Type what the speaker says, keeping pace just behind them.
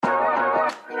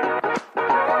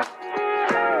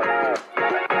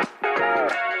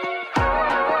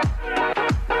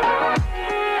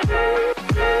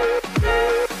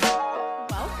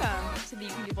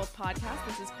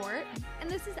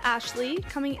Ashley,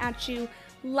 coming at you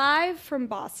live from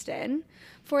Boston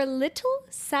for a little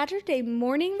Saturday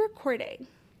morning recording.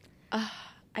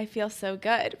 I feel so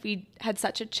good. We had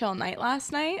such a chill night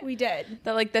last night. We did.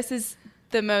 That this is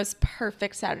the most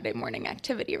perfect Saturday morning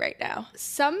activity right now.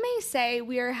 Some may say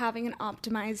we are having an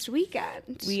optimized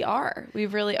weekend. We are. We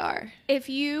really are. If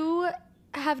you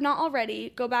have not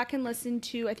already, go back and listen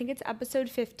to, I think it's episode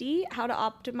 50, How to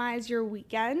Optimize Your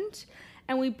Weekend.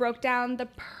 And we broke down the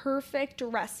perfect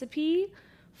recipe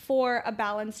for a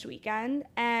balanced weekend.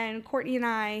 And Courtney and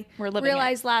I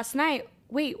realized last night,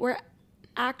 wait, we're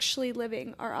actually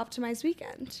living our optimized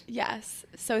weekend. Yes.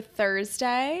 So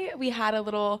Thursday, we had a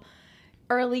little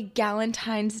early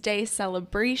Galentine's Day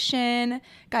celebration.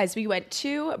 Guys, we went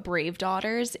to Brave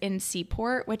Daughters in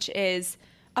Seaport, which is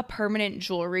a permanent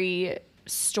jewelry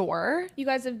store. You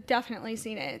guys have definitely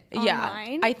seen it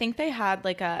online. I think they had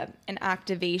an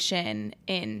activation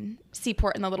in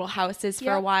Seaport in the little houses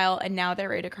for a while, and now they're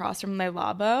right across from Le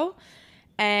Labo.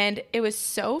 And it was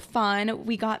so fun.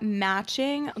 We got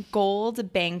matching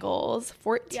gold bangles,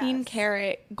 14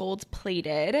 karat gold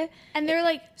plated. And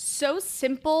they're so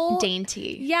simple.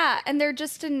 Dainty. Yeah, and they're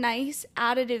just a nice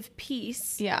additive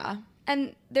piece. Yeah.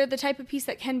 And they're the type of piece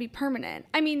that can be permanent.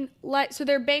 I mean, so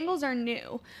their bangles are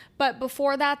new, but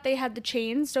before that they had the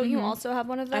chains. Don't you also have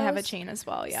one of those? I have a chain as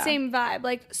well, yeah. Same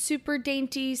vibe, super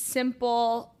dainty,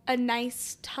 simple, a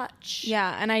nice touch.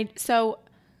 Yeah, and so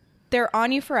they're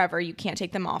on you forever. You can't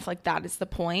take them off. That is the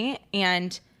point.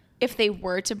 And if they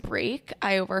were to break,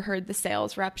 I overheard the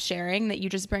sales rep sharing that you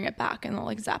just bring it back and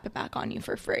they'll zap it back on you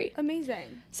for free.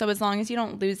 Amazing. So as long as you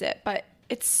don't lose it. But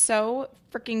it's so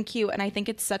freaking cute. And I think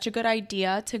it's such a good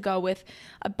idea to go with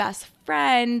a best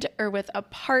friend or with a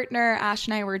partner. Ash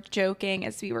and I were joking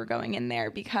as we were going in there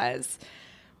because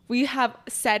we have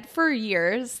said for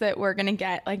years that we're going to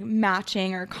get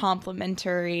matching or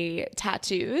complementary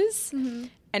tattoos. Mm-hmm.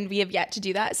 And we have yet to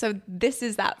do that. So this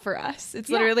is that for us. It's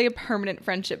literally a permanent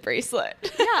friendship bracelet.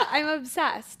 Yeah, I'm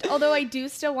obsessed. Although I do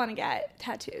still want to get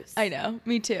tattoos. I know.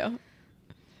 Me too.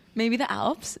 Maybe the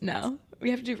Alps? No.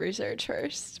 We have to do research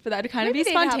first. But that'd kind of be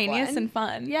spontaneous and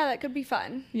fun. Yeah, that could be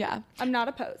fun. Yeah. I'm not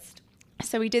opposed.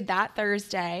 So we did that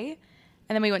Thursday.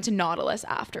 And then we went to Nautilus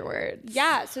afterwards.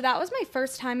 Yeah. So that was my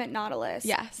first time at Nautilus.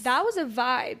 Yes. That was a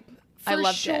vibe. I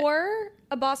loved it. For sure,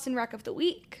 a Boston Rec of the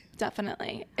Week.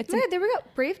 Definitely. There we go.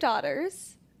 Brave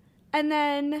Daughters. And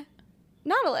then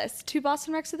Nautilus, 2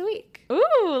 Boston Recs of the Week.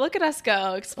 Ooh, look at us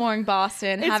go. Exploring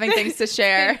Boston, having things to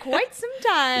share. It's been quite some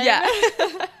time.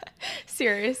 Yeah.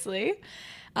 Seriously.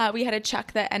 We had a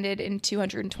check that ended in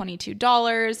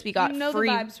 $222. We got free.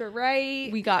 The vibes were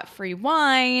right. We got free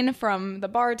wine from the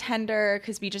bartender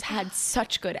because we just had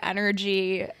such good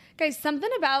energy. Guys, something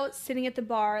about sitting at the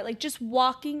bar, just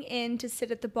walking in to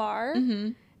sit at the bar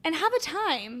and have a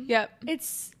time. Yep.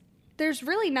 There's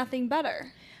really nothing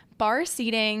better. Bar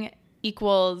seating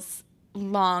equals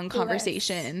long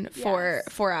conversation for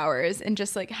 4 hours and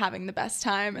just having the best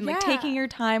time and taking your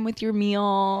time with your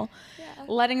meal,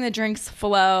 letting the drinks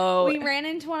flow. We ran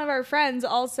into one of our friends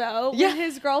also with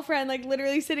his girlfriend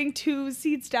literally sitting 2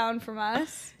 seats down from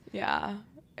us. Yeah,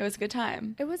 it was a good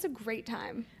time. It was a great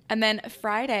time. And then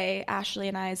Friday, Ashley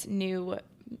and I's new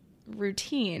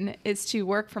routine is to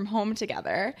work from home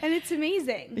together. And it's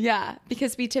amazing. Yeah,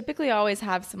 because we typically always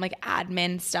have some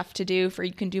admin stuff to do for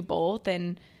you can do both.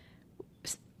 And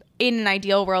in an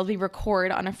ideal world, we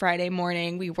record on a Friday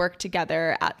morning. We work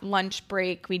together at lunch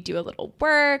break. We do a little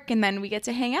work and then we get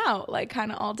to hang out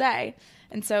kind of all day.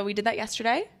 And so we did that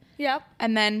yesterday. Yep.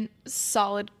 And then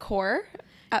solid core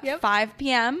at 5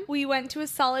 p.m. We went to a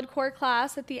solid core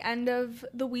class at the end of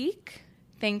the week.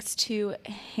 Thanks to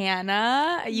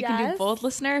Hannah. You can do both,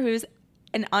 listener, who's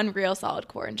an unreal solid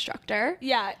core instructor.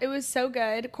 Yeah, it was so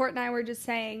good. Court and I were just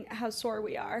saying how sore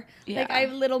we are. Yeah. I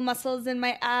have little muscles in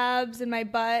my abs and my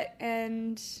butt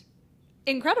and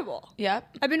incredible.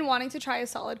 Yep. I've been wanting to try a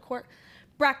solid core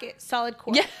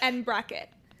and bracket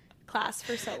class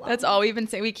for so long. That's all we've been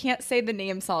saying. We can't say the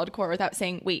name solid core without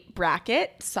saying, wait,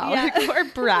 bracket, solid core,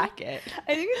 bracket.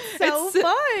 I think it's so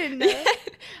fun.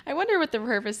 I wonder what the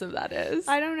purpose of that is.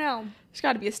 I don't know. There's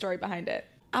got to be a story behind it.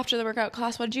 After the workout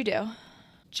class, what did you do?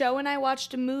 Joe and I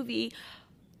watched a movie.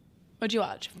 What'd you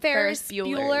watch? Ferris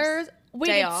Bueller's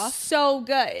Day Off. So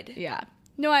good. Yeah.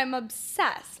 No, I'm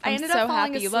obsessed. I ended up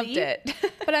falling asleep. You loved it.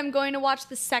 But I'm going to watch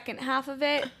the second half of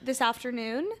it this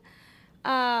afternoon.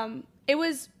 It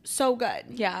was so good.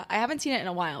 Yeah, I haven't seen it in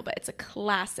a while, but it's a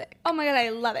classic. Oh my God, I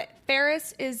love it.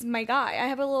 Ferris is my guy. I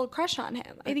have a little crush on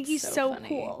him. I think he's so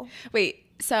cool. Wait,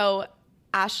 so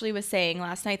Ashley was saying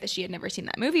last night that she had never seen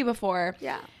that movie before.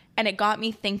 Yeah. And it got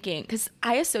me thinking, because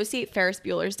I associate Ferris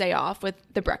Bueller's Day Off with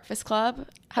The Breakfast Club.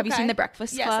 Have you seen The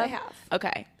Breakfast Club? Yes, I have.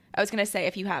 Okay. I was going to say,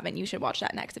 if you haven't, you should watch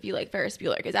that next if you like Ferris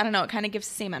Bueller, because I don't know, it kind of gives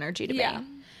the same energy to me.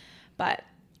 But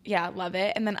yeah, love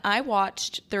it. And then I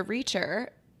watched The Reacher,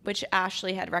 which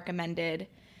Ashley had recommended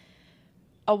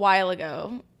a while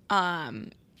ago.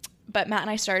 But Matt and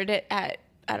I started it at,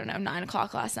 I don't know, 9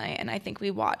 o'clock last night, and I think we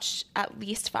watched at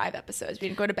least 5 episodes. We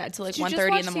didn't go to bed till like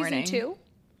 1:30 in the morning. Season 2?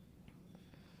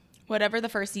 Whatever the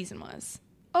first season was.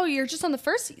 Oh, you're just on the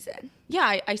first season.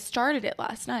 Yeah, I started it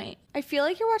last night. I feel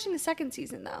like you're watching the second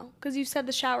season, though, because you said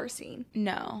the shower scene.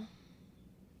 No.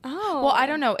 Oh. Well, I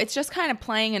don't know. It's just kind of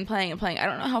playing and playing and playing. I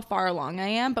don't know how far along I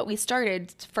am, but we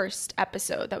started first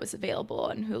episode that was available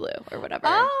on Hulu or whatever.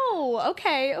 Oh,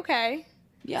 okay.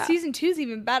 Yeah. Season 2's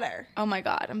even better. Oh my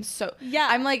God. Yeah.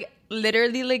 I'm like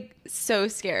literally like so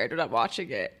scared when I'm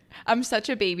watching it. I'm such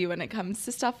a baby when it comes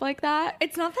to stuff like that.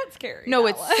 It's not that scary. No,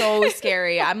 it's so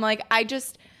scary. I'm like,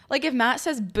 like if Matt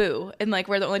says boo and like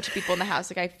we're the only 2 people in the house,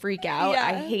 like I freak out. Yeah.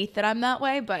 I hate that I'm that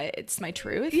way, but it's my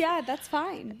truth. Yeah, that's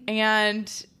fine.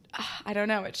 And I don't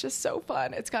know. It's just so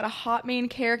fun. It's got a hot main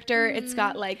character. It's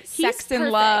got like sex perfect. and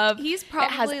love. He's probably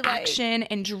it has like action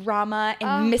and drama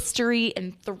and mystery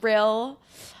and thrill.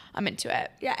 I'm into it.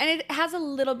 Yeah, and it has a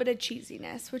little bit of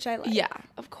cheesiness, which I like. Yeah,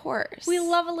 of course. We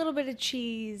love a little bit of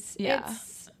cheese. Yeah.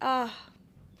 It's, I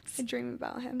dream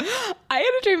about him. I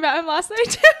had a dream about him last night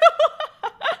too.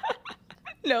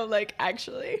 No, like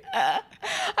actually.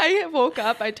 I woke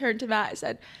up, I turned to Matt, I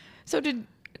said,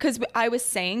 because I was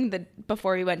saying that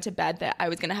before we went to bed that I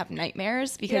was going to have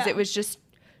nightmares because it was just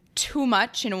too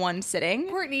much in one sitting.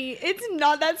 Courtney, it's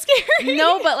not that scary.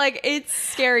 No, but like it's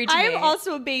scary to me. I am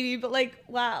also a baby, but like,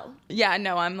 wow. Yeah,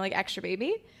 no, I'm like extra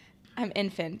baby. I'm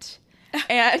infant.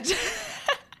 And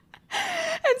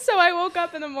and so I woke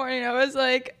up in the morning. I was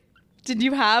like, did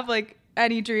you have like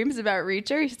any dreams about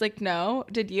Reacher? He's like, no.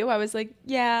 Did you? I was like,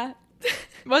 yeah. It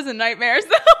wasn't nightmares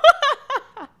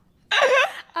though.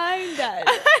 I'm dead.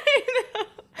 I know.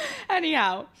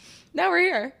 Anyhow, now we're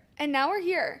here. And now we're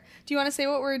here. Do you want to say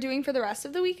what we're doing for the rest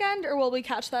of the weekend, or will we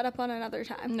catch that up on another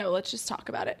time? No, let's just talk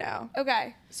about it now.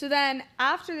 Okay. So then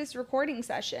after this recording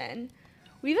session,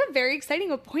 we have a very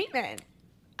exciting appointment.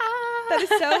 That is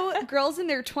so girls in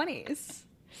their 20s.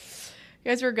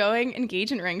 Guys, we're going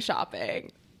engagement ring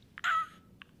shopping.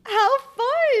 How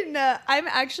fun! I'm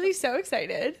actually so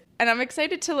excited. And I'm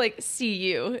excited to like see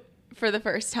you for the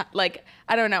first time. Like,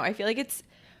 I don't know. I feel like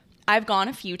I've gone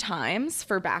a few times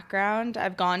for background.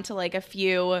 I've gone to like a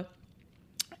few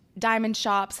diamond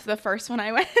shops. The first one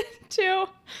I went to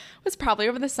was probably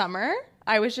over the summer.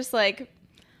 I was just like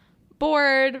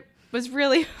bored, was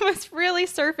really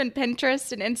surfing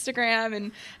Pinterest and Instagram,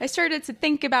 and I started to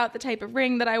think about the type of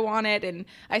ring that I wanted, and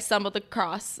I stumbled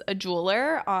across a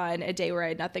jeweler on a day where I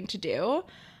had nothing to do.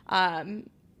 And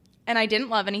I didn't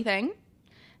love anything.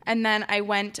 And then I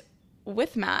went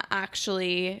with Matt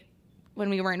actually when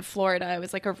we were in Florida. It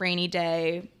was like a rainy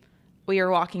day. We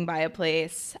were walking by a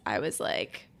place. I was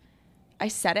like, I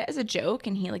said it as a joke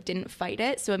and he like didn't fight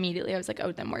it. So immediately I was like,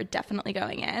 oh, then we're definitely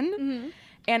going in. Mm-hmm.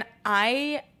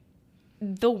 And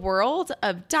the world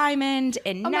of diamond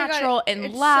and natural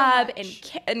and lab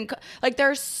and like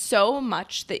there's so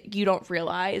much that you don't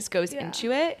realize goes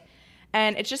into it.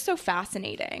 And it's just so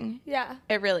fascinating. Yeah.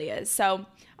 It really is. So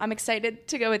I'm excited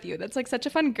to go with you. That's like such a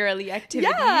fun girly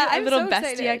activity. Yeah, a little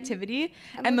bestie activity.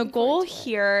 And the goal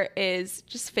here is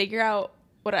just figure out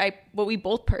what we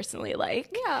both personally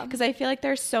like. Yeah. Because I feel like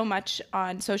there's so much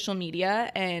on social media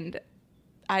and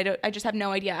I just have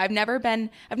no idea. I've never had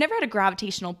a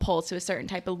gravitational pull to a certain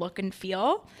type of look and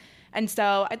feel. And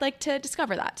so I'd like to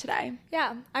discover that today.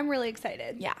 Yeah, I'm really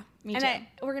excited. Yeah, me too. And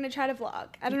we're going to try to vlog.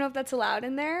 I don't know if that's allowed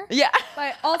in there. Yeah.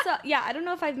 But also, I don't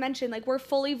know if I've mentioned, like, we're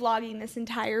fully vlogging this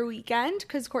entire weekend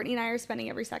because Courtney and I are spending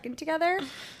every second together.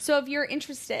 So if you're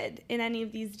interested in any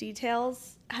of these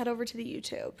details, head over to the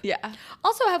YouTube. Yeah.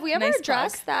 Also, have we ever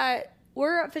addressed that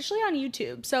we're officially on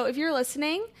YouTube? So if you're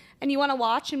listening and you want to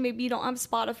watch and maybe you don't have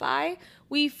Spotify,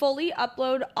 we fully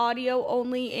upload audio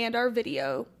only and our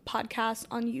video podcast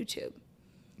on YouTube.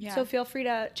 Yeah. So feel free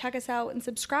to check us out and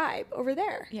subscribe over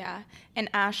there. Yeah. And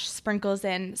Ash sprinkles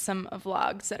in some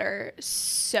vlogs that are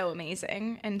so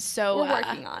amazing and so we're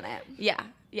working on it. Yeah.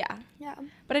 Yeah. Yeah.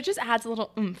 But it just adds a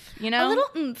little oomph, you know? A little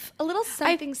oomph, a little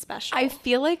something special. I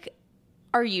feel like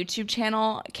our YouTube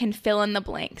channel can fill in the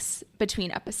blanks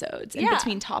between episodes and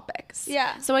between topics.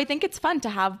 Yeah. So I think it's fun to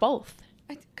have both.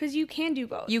 Because you can do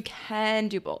both. You can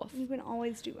do both. You can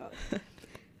always do both.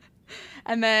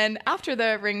 And then after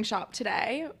the ring shop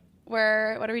today, what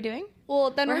are we doing?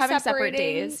 Well, then we're having separate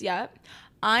days. Yep.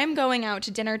 I'm going out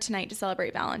to dinner tonight to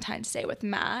celebrate Valentine's Day with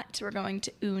Matt. We're going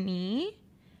to Uni,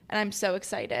 and I'm so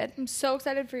excited. I'm so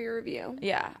excited for your review.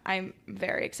 Yeah, I'm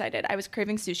very excited. I was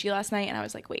craving sushi last night, and I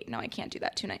was like, wait, no, I can't do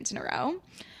that 2 nights in a row.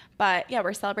 But yeah,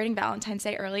 we're celebrating Valentine's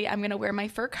Day early. I'm going to wear my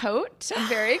fur coat. I'm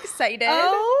very excited.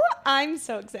 Oh, I'm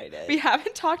so excited. We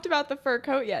haven't talked about the fur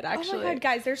coat yet, actually. Oh my God,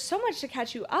 guys, there's so much to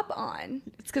catch you up on.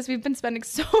 It's because we've been spending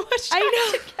so much time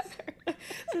together.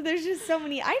 So there's just so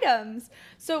many items.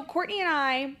 So Courtney and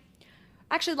I,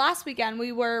 actually last weekend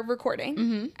we were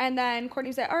recording, and then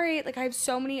Courtney said, all right, like I have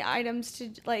so many items to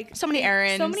like. So many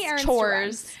errands,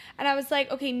 chores. to run. And I was like,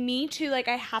 okay, me too. Like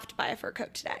I have to buy a fur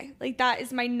coat today. Like that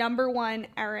is my number one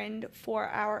errand for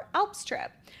our Alps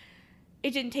trip.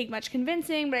 It didn't take much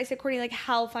convincing, but I said, Courtney, like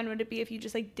how fun would it be if you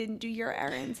just like didn't do your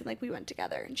errands and like we went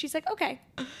together? And she's like, okay.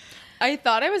 I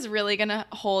thought I was really going to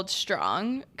hold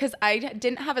strong because I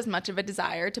didn't have as much of a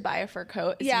desire to buy a fur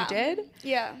coat as you did.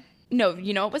 Yeah. No,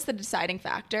 you know what was the deciding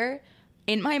factor?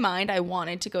 In my mind, I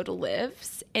wanted to go to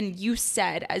Liv's, and you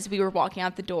said as we were walking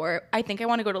out the door, I think I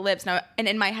want to go to Liv's. Now, and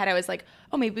in my head, I was like,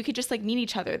 oh, maybe we could just like meet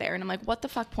each other there. And I'm like, what the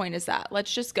fuck point is that?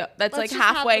 Let's just go. That's like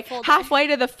halfway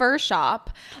to the fur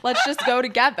shop. Let's just go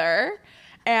together.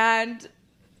 And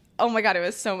oh my God, it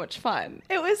was so much fun.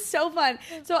 It was so fun.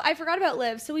 So I forgot about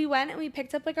Liv's. So we went and we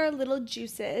picked up like our little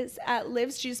juices at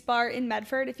Liv's Juice Bar in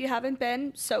Medford. If you haven't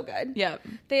been, so good. Yeah.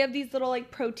 They have these little like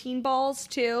protein balls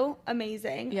too.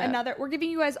 Amazing. Yeah. We're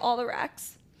giving you guys all the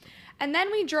recs. And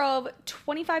then we drove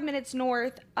 25 minutes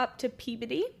north up to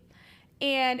Peabody,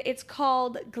 and it's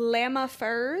called Glamour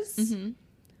Furs. Mm-hmm.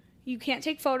 You can't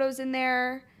take photos in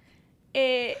there.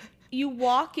 You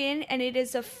walk in and it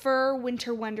is a fur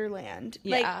winter wonderland.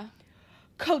 Yeah. Like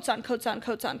coats on coats on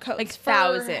coats on coats. Like fur.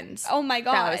 thousands. Oh my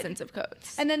God. Thousands of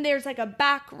coats. And then there's like a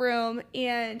back room,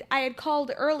 and I had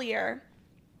called earlier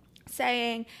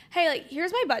saying, hey, like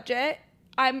here's my budget.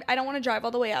 I don't want to drive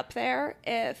all the way up there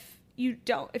if you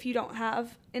don't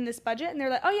have in this budget. And they're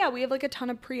like, oh yeah, we have like a ton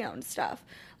of pre-owned stuff.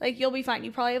 Like you'll be fine.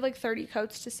 You probably have like 30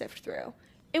 coats to sift through.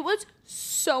 It was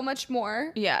so much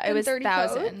more. Yeah, it was 30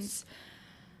 thousands. Coats.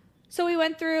 So we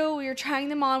went through, we were trying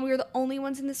them on. We were the only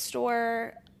ones in the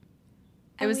store.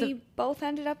 And we both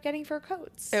ended up getting fur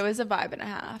coats. It was a vibe and a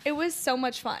half. It was so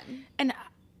much fun. And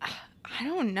I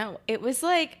don't know. It was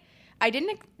like, I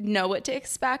didn't know what to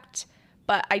expect,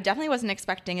 but I definitely wasn't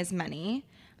expecting as many.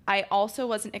 I also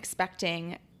wasn't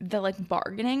expecting the like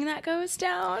bargaining that goes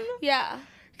down. Yeah.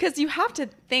 Because you have to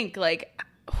think like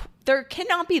there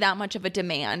cannot be that much of a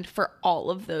demand for all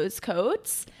of those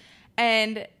coats.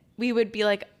 And we would be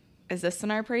like, is this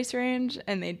in our price range?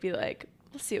 And they'd be like,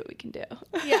 we'll see what we can do.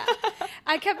 Yeah.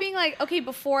 I kept being like, okay,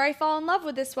 before I fall in love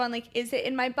with this one, like, is it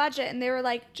in my budget? And they were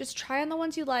like, just try on the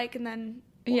ones you like, and then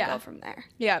we'll go from there.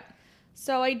 Yeah.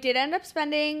 So I did end up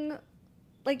spending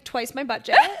like twice my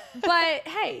budget, but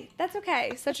hey, that's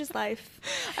okay. Such is life.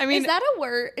 I mean, is that a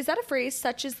word? Is that a phrase?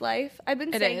 Such is life. I've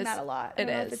been saying that a lot. It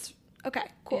is. Okay,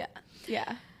 cool. Yeah.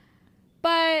 Yeah.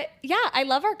 But yeah, I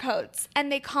love our coats,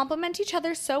 and they complement each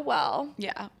other so well.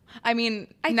 Yeah. I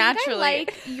mean, I naturally. think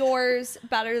I like yours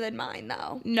better than mine,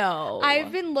 though. No.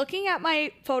 I've been looking at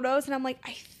my photos, and I'm like,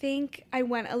 I think I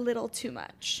went a little too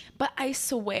much. But I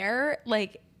swear,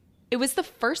 like, it was the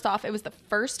first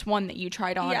one that you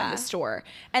tried on in the store.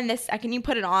 And the second you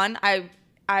put it on,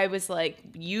 I was like,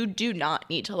 you do not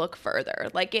need to look further.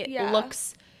 Like, it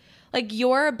looks like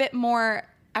you're a bit more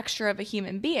extra of a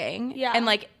human being. Yeah. And,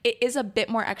 like, it is a bit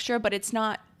more extra, but it's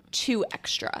not too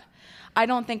extra. I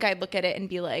don't think I'd look at it and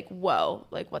be like, whoa,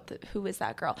 like, who is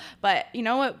that girl? But you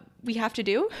know what we have to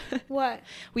do? What?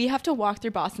 We have to walk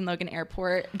through Boston Logan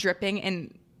Airport dripping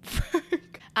in fur.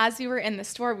 As we were in the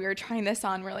store, we were trying this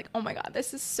on. We're like, oh my God,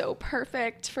 this is so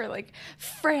perfect for like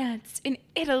France and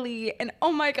Italy. And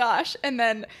oh my gosh. And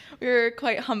then we were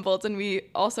quite humbled, and we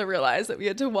also realized that we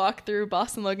had to walk through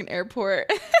Boston Logan Airport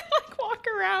and like walk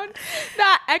around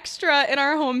that extra in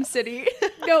our home city.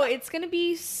 No, it's going to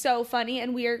be so funny,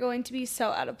 and we are going to be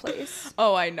so out of place.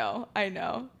 Oh, I know.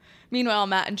 Meanwhile,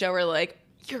 Matt and Joe were like,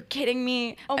 you're kidding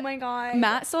me. Oh my God.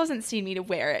 Matt still hasn't seen me to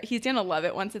wear it. He's going to love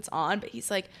it once it's on, but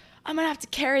he's like, I'm going to have to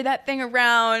carry that thing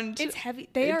around. It's heavy.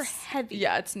 They are heavy.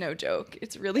 Yeah, it's no joke.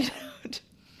 It's really not.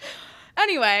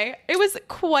 Anyway, it was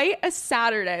quite a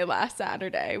Saturday last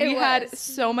Saturday. We had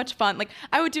so much fun. Like,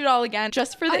 I would do it all again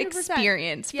just for the 100%.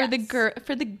 Experience,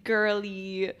 for the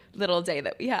girly little day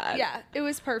that we had. Yeah, it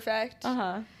was perfect.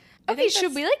 Uh-huh. Okay,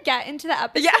 should we like get into the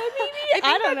episode maybe?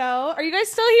 I don't know. Are you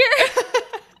guys still here?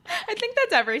 I think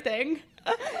that's everything.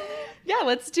 Yeah,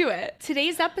 let's do it.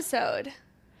 Today's episode.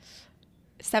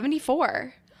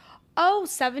 74. Oh,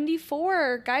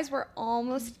 74. Guys, we're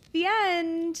almost at the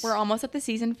end. We're almost at the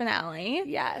season finale.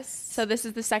 Yes. So this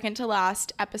is the second to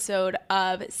last episode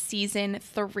of season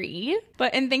 3.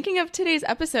 But in thinking of today's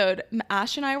episode,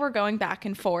 Ash and I were going back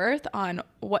and forth on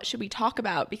what should we talk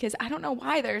about, because I don't know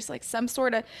why there's like some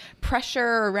sort of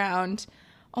pressure around,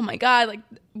 oh my God, like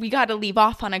we got to leave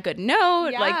off on a good note.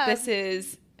 Yeah. Like this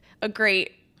is a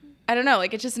great, I don't know,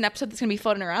 like it's just an episode that's going to be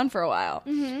floating around for a while.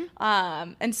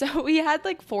 And so we had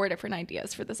like 4 different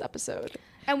ideas for this episode.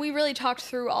 And we really talked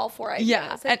through all 4 ideas.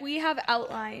 Yeah. Like we have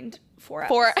outlined 4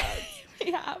 4 episodes.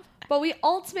 we have. But we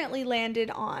ultimately landed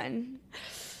on,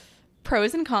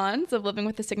 Pros and cons of living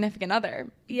with a significant other.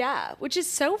 yeah, which is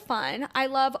so fun. I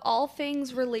love all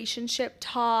things relationship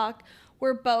talk.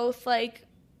 We're both like,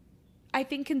 I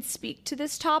think can speak to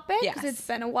this topic because Yes. it's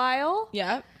been a while.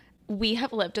 Yeah. We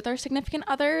have lived with our significant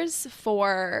others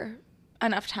for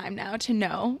enough time now to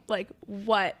know, like,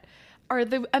 what are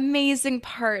the amazing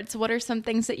parts? What are some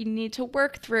things that you need to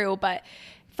work through? But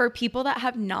for people that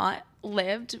have not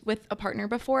lived with a partner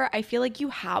before, I feel like you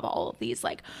have all of these,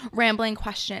 like, rambling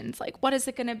questions. Like, what is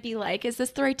it going to be like? Is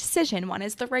this the right decision? When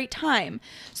is the right time?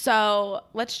 So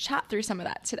let's chat through some of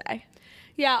that today.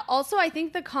 Yeah. Also, I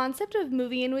think the concept of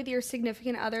moving in with your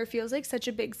significant other feels like such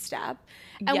a big step.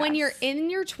 And when you're Yes. in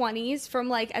your 20s, from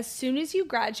like as soon as you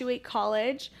graduate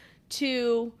college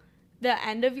to the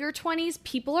end of your 20s,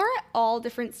 people are at all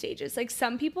different stages. Like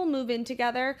some people move in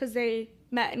together because they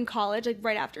met in college, like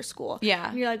right after school. Yeah.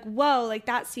 And you're like, whoa, like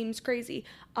that seems crazy.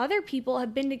 Other people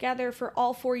have been together for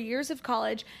all 4 years of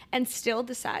college and still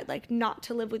decide like not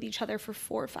to live with each other for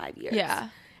 4 or 5 years. Yeah.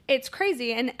 It's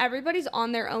crazy, and everybody's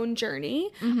on their own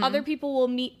journey. Other people will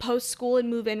meet post school and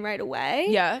move in right away.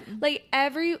 Yeah. Like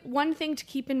one thing to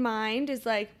keep in mind is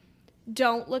like,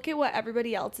 don't look at what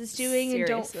everybody else is doing and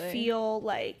don't Seriously. feel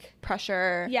like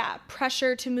Pressure.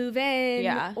 pressure to move in.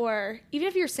 Yeah. Or even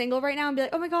if you're single right now and be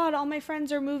like, oh my God, all my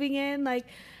friends are moving in. Like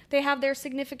they have their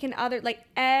significant other. Like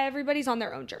everybody's on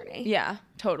their own journey. Yeah,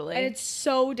 totally. And it's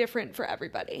so different for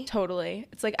everybody. Totally.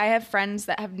 It's like I have friends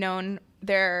that have known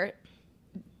their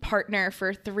partner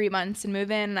for 3 months and move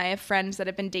in, and I have friends that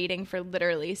have been dating for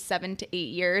literally 7 to 8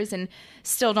 years and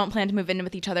still don't plan to move in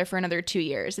with each other for another 2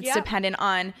 years. It's dependent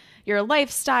on your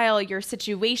lifestyle, your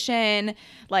situation,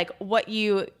 like what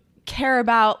you care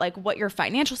about, like what your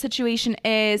financial situation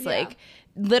is, like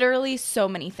literally so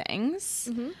many things.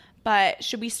 But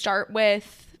should we start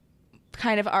with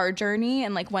kind of our journey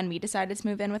and like when we decided to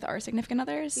move in with our significant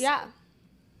others? Yeah.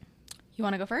 You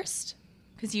want to go first?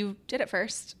 Because you did it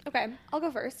first. Okay, I'll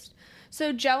go first.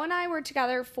 So Joe and I were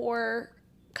together for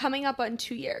coming up on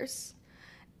 2 years.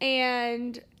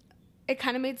 And it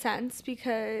kind of made sense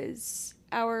because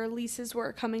our leases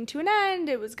were coming to an end.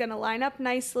 It was going to line up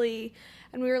nicely.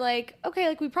 And we were like, okay,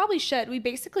 like we probably should. We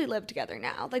basically live together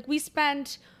now. Like we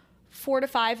spent 4 to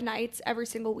 5 nights every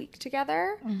single week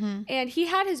together. And he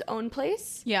had his own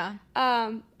place. Yeah.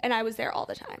 And I was there all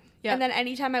the time. Yep. And then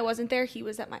anytime I wasn't there, he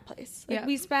was at my place. Like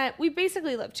Yep. we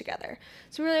basically lived together.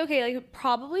 So we were like, okay, like it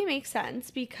probably makes sense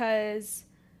because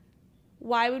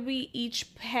why would we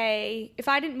each pay? If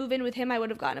I didn't move in with him, I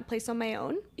would have gotten a place on my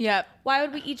own. Yep. Why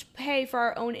would we each pay for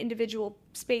our own individual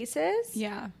spaces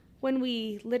Yeah. when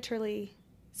we literally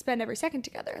spend every second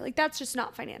together? Like that's just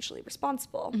not financially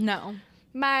responsible. No.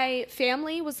 My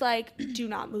family was like, do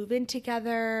not move in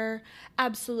together.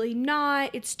 Absolutely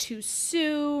not. It's too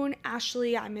soon.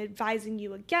 Ashley, I'm advising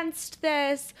you against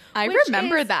this. I Which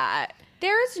remember is- that.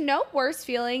 There is no worse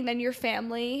feeling than your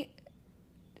family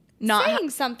Not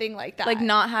saying something like that. like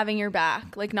not having your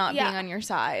back, like not Yeah. being on your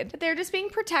side. But they're just being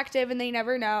protective and they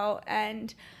never know.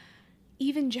 And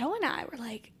even Joe and I were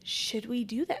like, should we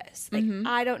do this? Like,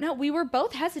 I don't know. We were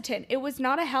both hesitant. It was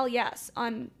not a hell yes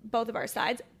on both of our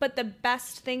sides. But the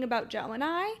best thing about Joe and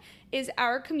I is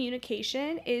our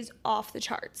communication is off the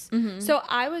charts. So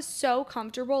I was so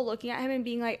comfortable looking at him and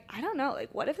being like, I don't know. Like,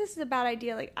 what if this is a bad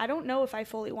idea? Like, I don't know if I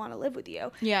fully want to live with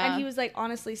you. Yeah. And he was like,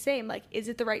 honestly, same. Like, is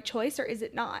it the right choice or is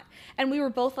it not? And we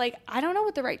were both like, I don't know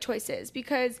what the right choice is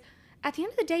because at the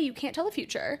end of the day, you can't tell the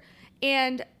future.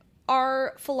 And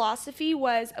our philosophy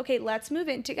was, okay, let's move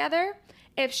in together.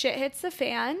 If shit hits the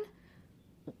fan,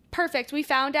 perfect. We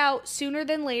found out sooner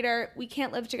than later we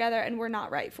can't live together and we're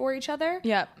not right for each other.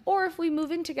 Yep. Or if we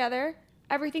move in together,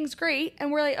 everything's great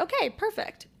and we're like, okay,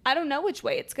 perfect. I don't know which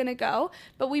way it's going to go,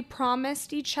 but we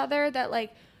promised each other that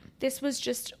like this was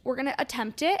just, we're going to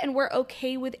attempt it and we're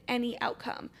okay with any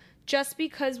outcome. Just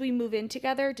because we move in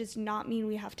together does not mean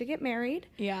we have to get married.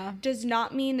 Yeah. Does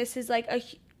not mean this is like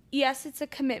yes, it's a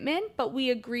commitment, but we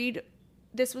agreed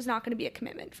this was not going to be a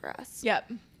commitment for us. Yep.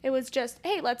 It was just,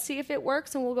 hey, let's see if it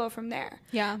works and we'll go from there.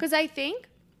 Yeah. Because I think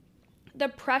the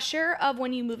pressure of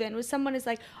when you move in with someone is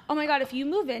like, oh my God, if you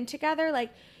move in together,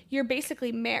 like you're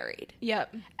basically married.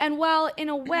 Yep. And while in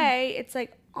a way it's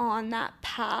like on that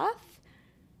path,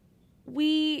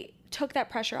 we took that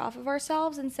pressure off of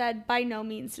ourselves and said, by no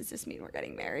means does this mean we're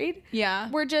getting married. Yeah.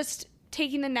 We're just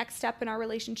taking the next step in our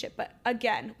relationship. But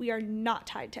again, we are not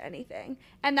tied to anything.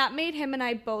 And that made him and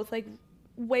I both like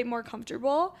way more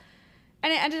comfortable.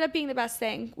 And it ended up being the best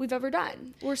thing we've ever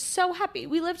done. We're so happy.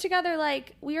 We live together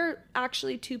like we are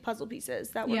actually two puzzle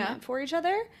pieces that were meant for each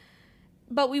other.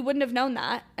 But we wouldn't have known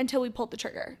that until we pulled the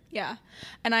trigger. Yeah.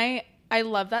 And I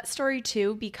love that story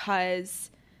too, because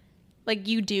like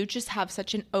you do just have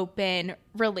such an open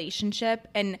relationship.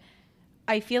 And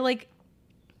I feel like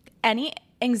any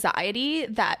anxiety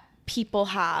that people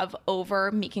have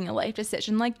over making a life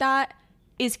decision like that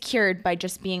is cured by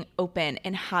just being open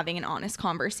and having an honest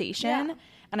conversation. Yeah.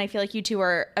 And I feel like you two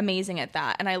are amazing at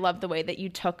that. And I love the way that you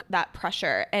took that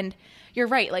pressure. And you're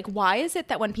right. Like, why is it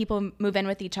that when people move in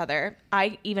with each other,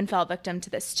 I even fell victim to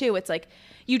this too. It's like,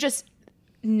 you just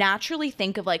naturally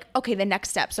think of like, okay, the next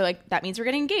step. So like, that means we're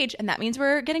getting engaged, and that means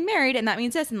we're getting married, and that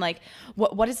means this. And like,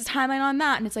 what is the timeline on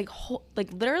that? And it's like,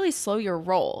 literally slow your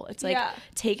roll. It's like,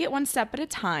 take it one step at a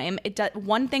time.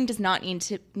 One thing does not need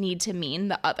to mean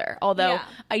the other. Although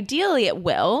ideally it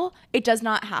will, it does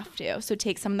not have to. So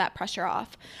take some of that pressure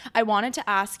off. I wanted to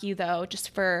ask you though, just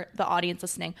for the audience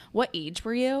listening, what age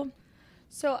were you?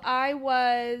 So I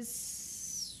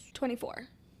was 24.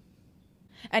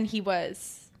 And he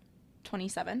was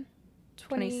 27?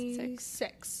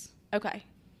 26. Okay,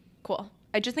 cool.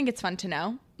 I just think it's fun to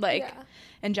know, like,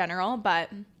 in general. But,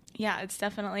 yeah, it's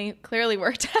definitely clearly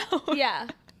worked out. Yeah.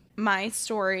 My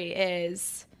story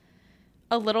is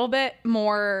a little bit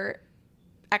more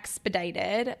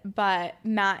expedited, but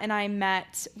Matt and I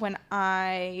met when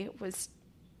I was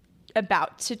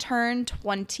about to turn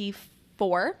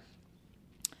 24.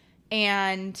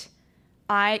 And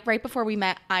right before we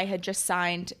met, I had just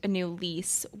signed a new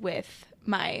lease with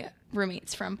my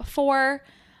roommates from before.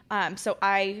 So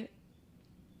I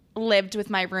lived with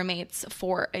my roommates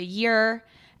for a year.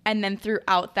 And then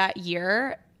throughout that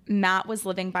year, Matt was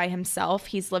living by himself.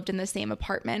 He's lived in the same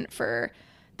apartment for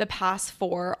the past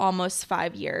 4, almost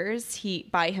 5 years,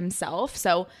 by himself.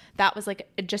 So that was like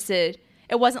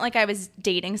it wasn't like I was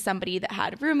dating somebody that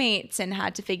had roommates and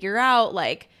had to figure out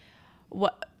like,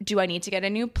 what do I need to get a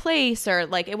new place? Or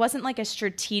like, it wasn't like a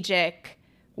strategic,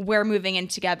 we're moving in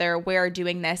together, we're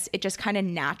doing this. It just kind of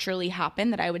naturally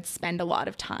happened that I would spend a lot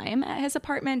of time at his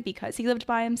apartment because he lived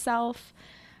by himself.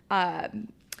 And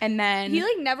then he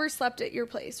like never slept at your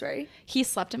place, right? He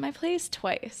slept at my place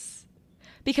twice.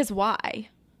 Because why?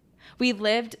 We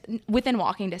lived within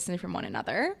walking distance from one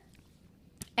another.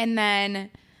 And then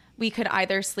we could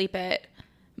either sleep at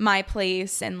my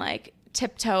place and like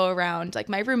tiptoe around like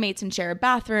my roommates and share a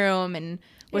bathroom and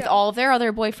with all of their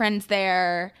other boyfriends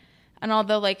there. And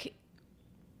although like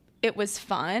it was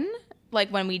fun, like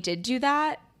when we did do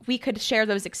that, we could share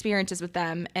those experiences with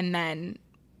them and then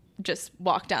just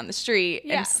walk down the street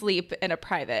and sleep in a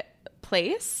private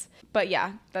place. But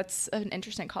yeah, that's an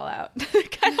interesting call out.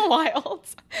 Kind of wild.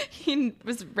 He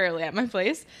was rarely at my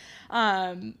place.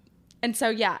 And so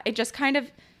yeah, it just kind of,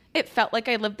 it felt like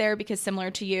I lived there because similar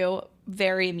to you,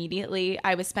 very immediately,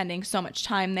 I was spending so much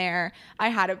time there. I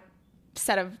had a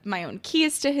set of my own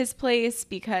keys to his place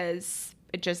because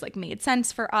it just like made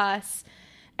sense for us.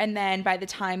 And then by the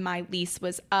time my lease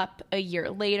was up a year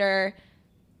later,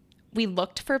 we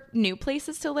looked for new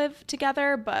places to live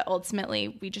together, but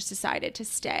ultimately we just decided to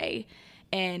stay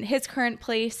in his current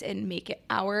place and make it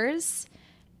ours.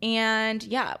 And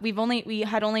yeah, we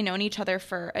had only known each other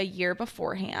for a year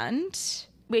beforehand.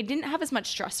 We didn't have as much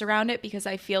stress around it because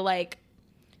I feel like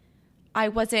I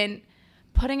wasn't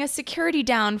putting a security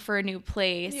down for a new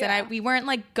place. Yeah. And we weren't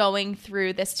like going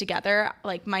through this together.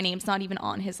 Like my name's not even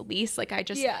on his lease. Like I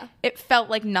just, it felt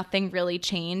like nothing really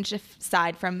changed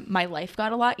aside from my life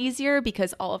got a lot easier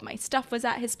because all of my stuff was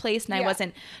at his place and I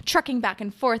wasn't trucking back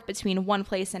and forth between one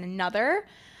place and another.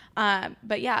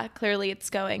 But yeah, clearly it's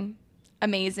going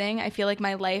amazing. I feel like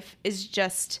my life is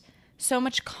just so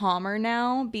much calmer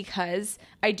now because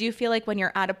I do feel like when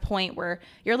you're at a point where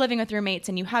you're living with roommates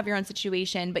and you have your own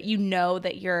situation, but you know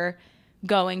that you're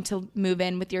going to move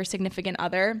in with your significant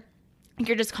other,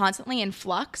 you're just constantly in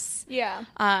flux. Yeah.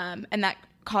 And that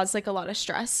caused like a lot of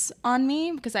stress on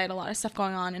me because I had a lot of stuff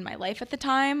going on in my life at the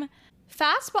time.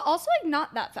 Fast, but also like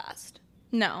not that fast.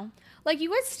 No. Like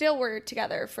you guys still were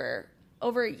together for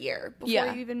over a year before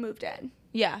you even moved in.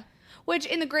 Yeah. Which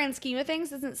in the grand scheme of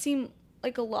things doesn't seem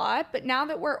like a lot, but now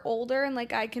that we're older and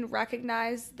like I can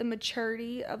recognize the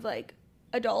maturity of like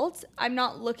adults, I'm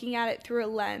not looking at it through a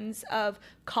lens of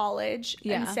college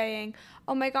and saying,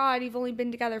 oh my God, you've only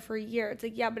been together for a year. It's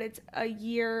like, yeah, but it's a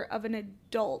year of an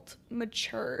adult,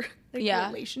 mature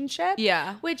relationship.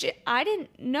 Yeah. Which I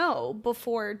didn't know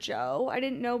before Joe. I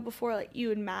didn't know before like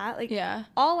you and Matt. Like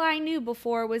all I knew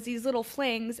before was these little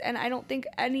flings, and I don't think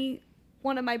any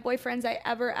one of my boyfriends I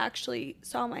ever actually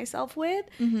saw myself with.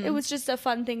 It was just a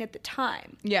fun thing at the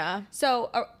time. Yeah. So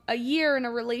a year in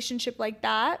a relationship like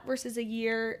that versus a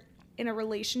year in a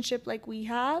relationship like we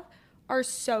have are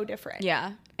so different.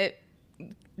 Yeah.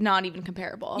 Not even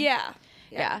comparable.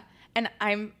 Yeah. And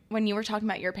when you were talking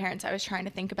about your parents, I was trying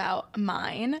to think about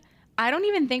mine. I don't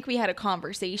even think we had a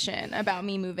conversation about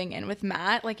me moving in with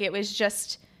Matt. Like, it was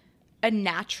just a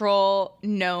natural,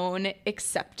 known,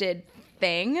 accepted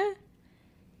thing.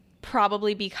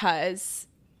 Probably because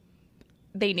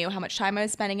they knew how much time I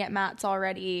was spending at Matt's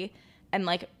already. And,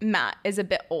 like, Matt is a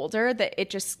bit older, that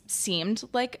it just seemed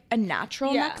like a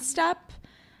natural next step.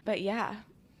 But, yeah.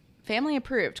 Family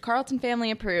approved. Carlton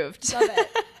family approved. Love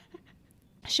it.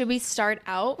 Should we start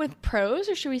out with pros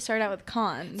or should we start out with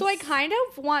cons? So I kind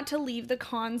of want to leave the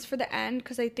cons for the end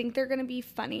because I think they're going to be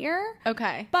funnier.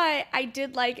 Okay. But I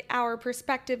did like our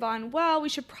perspective on, well, we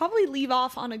should probably leave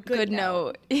off on a good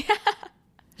note. Yeah.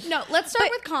 No, let's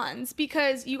start with cons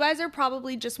because you guys are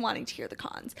probably just wanting to hear the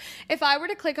cons. If I were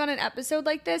to click on an episode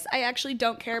like this, I actually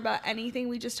don't care about anything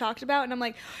we just talked about. And I'm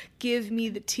like, give me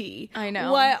the tea. I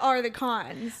know. What are the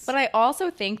cons? But I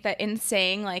also think that in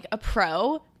saying like a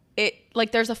pro, it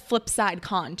like there's a flip side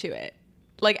con to it.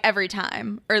 Like every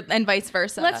time and vice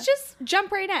versa. Let's just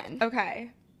jump right in. Okay.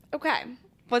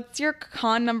 What's your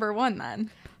con number 1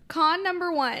 then? Con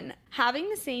number 1, having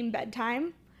the same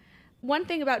bedtime. One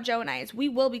thing about Joe and I is we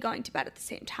will be going to bed at the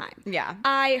same time. Yeah.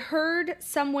 I heard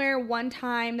somewhere one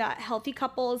time that healthy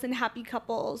couples and happy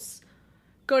couples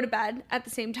go to bed at the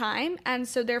same time. And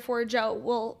so therefore Joe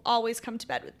will always come to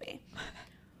bed with me.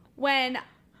 When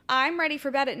I'm ready for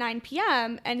bed at 9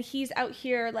 p.m. and he's out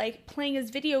here like playing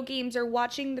his video games or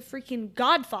watching the freaking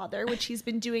Godfather, which he's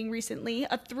been doing recently,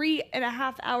 a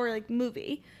 3.5 hour like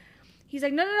movie. He's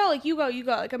like, no, like, you go.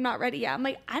 Like, I'm not ready yet. I'm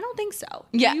like, I don't think so.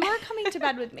 Yeah. You are coming to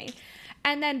bed with me.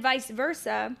 And then vice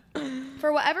versa.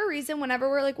 For whatever reason, whenever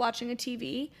we're, like, watching a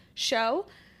TV show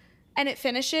and it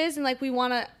finishes and, like,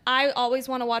 I always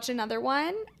want to watch another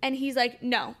one. And he's like,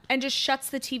 no. And just shuts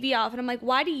the TV off. And I'm like,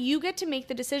 why do you get to make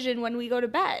the decision when we go to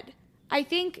bed? I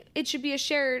think it should be a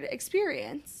shared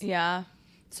experience. Yeah.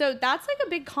 So that's like a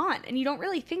big con, and you don't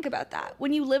really think about that.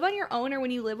 When you live on your own or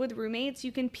when you live with roommates,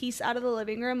 you can peace out of the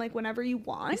living room like whenever you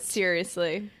want.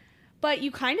 Seriously. But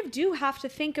you kind of do have to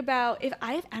think about, if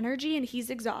I have energy and he's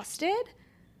exhausted,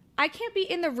 I can't be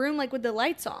in the room like with the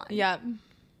lights on. Yeah.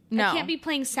 No. I can't be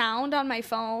playing sound on my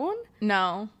phone.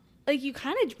 No. Like, you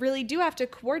kind of really do have to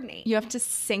coordinate. You have to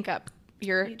sync up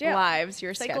your lives,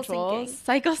 your schedules.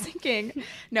 Cycle syncing.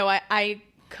 No, I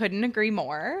couldn't agree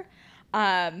more.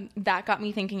 That got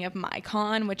me thinking of my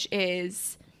con, which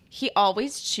is he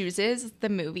always chooses the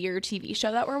movie or TV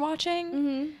show that we're watching.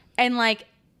 Mm-hmm. And like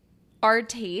our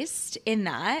taste in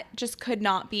that just could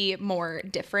not be more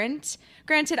different.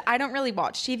 Granted, I don't really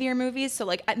watch TV or movies. So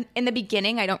like in the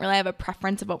beginning, I don't really have a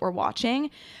preference of what we're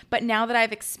watching. But now that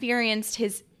I've experienced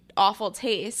his awful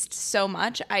taste so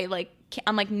much, I'm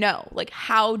like, no, like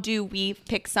how do we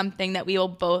pick something that we will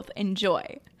both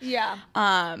enjoy? Yeah.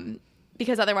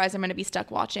 Because otherwise I'm going to be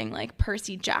stuck watching like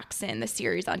Percy Jackson, the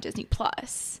series on Disney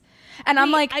Plus. And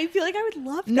I'm like, I feel like I would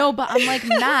love that. No, but I'm like,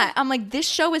 Matt, I'm like, this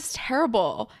show is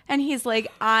terrible. And he's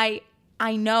like, I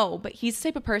know, but he's the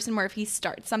type of person where if he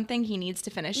starts something, he needs to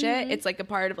finish it. It's like a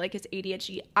part of like his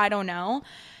ADHD. I don't know.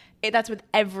 That's with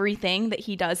everything that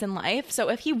he does in life. So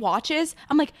if he watches,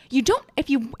 I'm like, if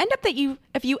you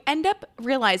end up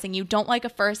realizing you don't like a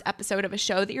first episode of a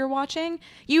show that you're watching,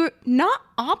 you're not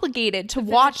obligated to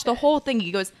watch the whole thing.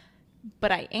 He goes,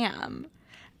 but I am.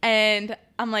 And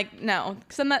I'm like, no,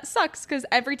 because then that sucks because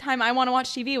every time I want to watch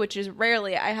TV, which is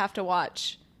rarely, I have to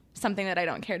watch something that I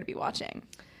don't care to be watching.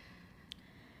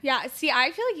 Yeah, see,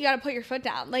 I feel like you got to put your foot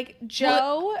down. Like,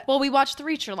 Joe... Well, we watched The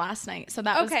Reacher last night, so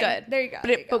that was good. There you go.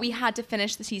 But we had to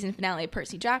finish the season finale of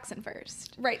Percy Jackson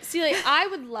first. Right. See, like, I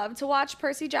would love to watch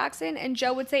Percy Jackson, and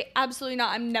Joe would say, absolutely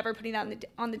not, I'm never putting that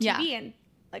on the TV. Yeah. And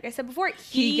like I said before,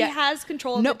 he has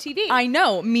control of the TV. I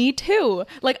know. Me too.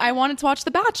 Like, I wanted to watch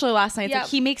The Bachelor last night. It's like,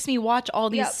 he makes me watch all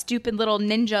these stupid little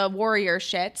ninja warrior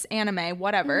shits, anime,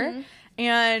 whatever. Mm-hmm.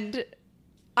 And...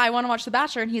 I want to watch The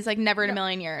Bachelor, and he's like, never in a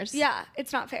million years. Yeah,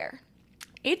 it's not fair.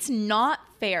 It's not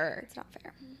fair. It's not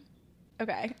fair.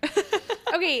 Okay.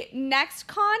 Okay, next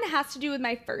con has to do with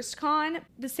my first con.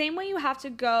 The same way you have to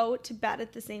go to bed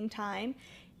at the same time,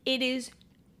 it is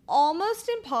almost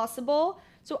impossible.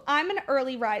 So I'm an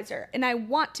early riser, and I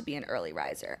want to be an early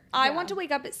riser. I want to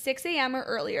wake up at 6 a.m. or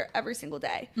earlier every single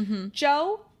day.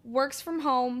 Joe works from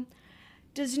home,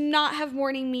 does not have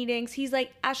morning meetings. He's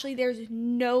like, Ashley, there's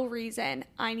no reason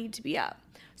I need to be up.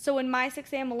 So when my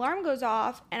 6 a.m. alarm goes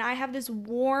off and I have this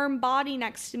warm body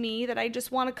next to me that I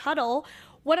just want to cuddle,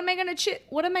 what am I going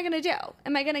to do?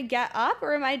 Am I going to get up,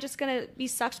 or am I just going to be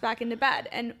sucked back into bed?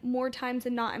 And more times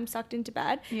than not, I'm sucked into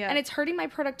bed. Yeah. And it's hurting my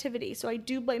productivity. So I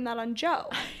do blame that on Joe.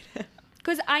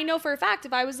 Because I know for a fact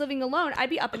if I was living alone, I'd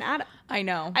be up and at him. I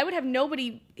know. I would have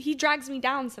nobody. He drags me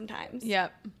down sometimes.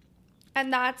 Yep.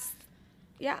 And that's,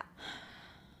 yeah.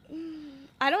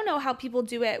 I don't know how people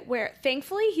do it where,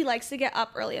 thankfully, he likes to get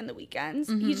up early on the weekends.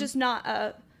 He's just not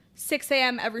a 6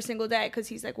 a.m. every single day because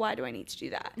he's like, why do I need to do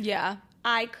that? Yeah.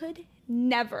 I could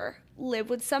never live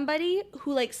with somebody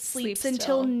who like sleeps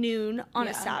until noon on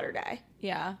a Saturday.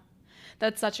 Yeah.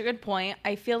 That's such a good point.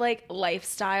 I feel like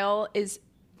lifestyle is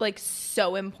like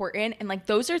so important, and like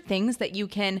those are things that you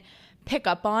can pick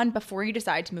up on before you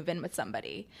decide to move in with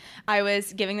somebody. I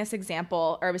was giving this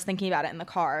example, or I was thinking about it in the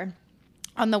car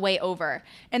on the way over.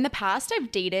 In the past,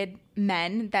 I've dated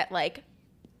men that like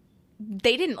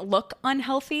they didn't look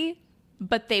unhealthy,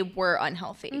 but they were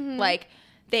unhealthy. Like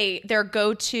their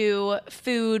go-to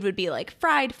food would be like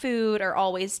fried food or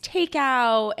always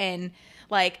takeout, and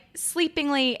like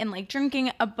sleeping late and like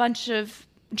drinking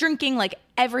like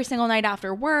every single night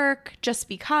after work just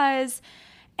because.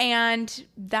 And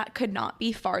that could not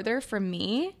be farther from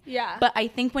me. Yeah. But I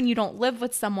think when you don't live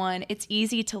with someone, it's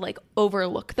easy to like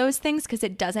overlook those things because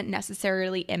it doesn't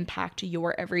necessarily impact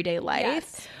your everyday life.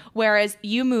 Yes. Whereas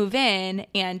you move in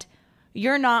and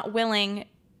you're not willing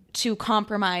to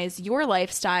compromise your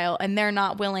lifestyle and they're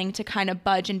not willing to kind of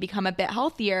budge and become a bit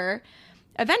healthier,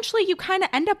 eventually you kind of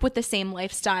end up with the same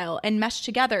lifestyle and mesh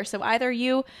together. So either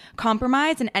you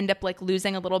compromise and end up like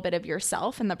losing a little bit of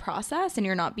yourself in the process and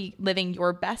you're not living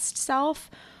your best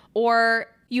self, or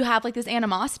you have like this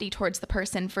animosity towards the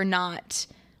person for not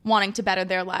wanting to better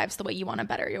their lives the way you want to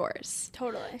better yours.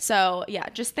 Totally. So yeah,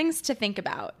 just things to think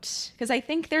about, because I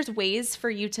think there's ways for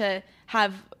you to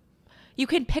have, you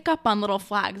can pick up on little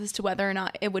flags as to whether or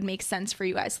not it would make sense for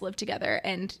you guys to live together.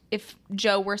 And if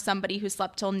Joe were somebody who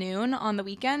slept till noon on the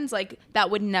weekends, like that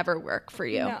would never work for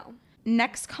you. No.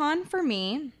 Next con for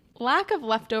me, lack of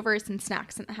leftovers and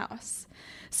snacks in the house.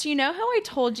 So you know how I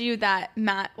told you that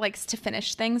Matt likes to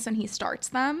finish things when he starts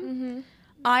them?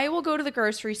 I will go to the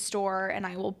grocery store and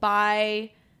I will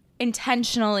buy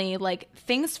intentionally like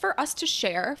things for us to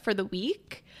share for the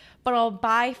week. But I'll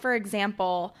buy, for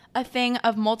example, a thing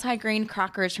of multigrain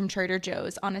crackers from Trader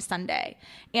Joe's on a Sunday.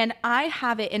 And I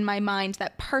have it in my mind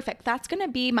that perfect, that's going to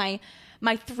be my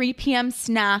 3 p.m.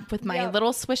 snack with my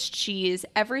little Swiss cheese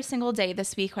every single day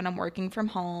this week when I'm working from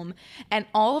home. And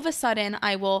all of a sudden,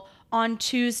 I will, on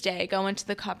Tuesday, go into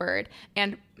the cupboard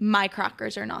and my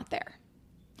crackers are not there.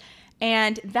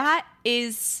 And that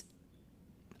is,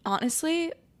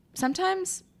 honestly,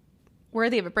 sometimes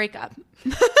worthy of a breakup.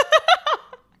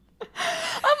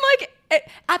 I'm like,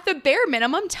 at the bare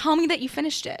minimum, tell me that you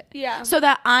finished it. Yeah. So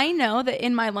that I know that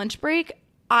in my lunch break,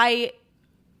 I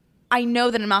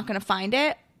know that I'm not going to find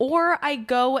it, or I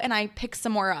go and I pick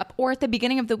some more up. Or at the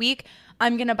beginning of the week,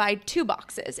 I'm going to buy 2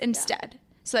 boxes instead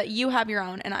so that you have your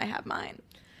own and I have mine.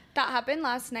 That happened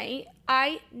last night.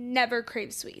 I never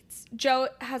crave sweets. Joe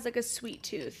has like a sweet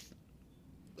tooth,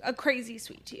 a crazy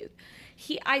sweet tooth.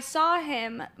 I saw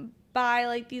him buy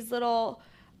like these little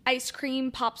ice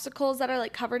cream popsicles that are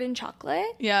like covered in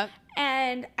chocolate. Yeah.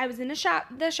 And I was in the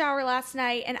shower last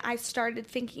night and I started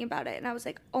thinking about it and I was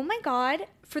like, oh my God,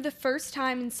 for the first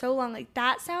time in so long, like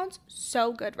that sounds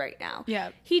so good right now.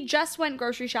 Yeah. He just went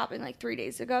grocery shopping like 3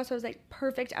 days ago. So I was like,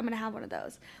 perfect, I'm going to have one of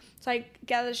those. So I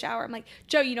get out of the shower. I'm like,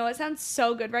 Joe, you know what sounds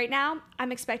so good right now?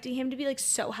 I'm expecting him to be like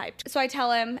so hyped. So I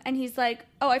tell him and he's like,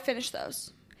 oh, I finished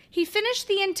those. He finished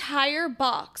the entire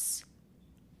box.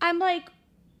 I'm like,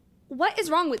 what is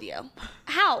wrong with you?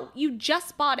 How? You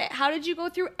just bought it. How did you go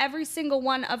through every single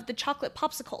one of the chocolate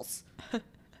popsicles?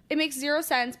 It makes zero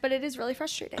sense, but it is really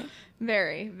frustrating.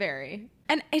 Very, very.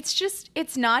 And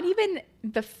it's not even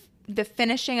the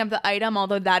finishing of the item,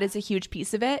 although that is a huge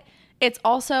piece of it. It's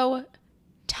also,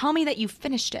 tell me that you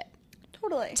finished it.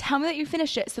 Totally. Tell me that you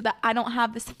finished it so that I don't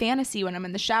have this fantasy when I'm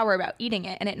in the shower about eating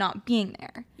it and it not being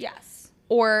there. Yes.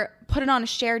 Or put it on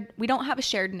we don't have a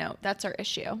shared note. That's our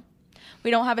issue. We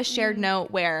don't have a shared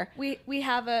note where... We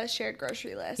have a shared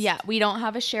grocery list. Yeah, we don't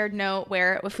have a shared note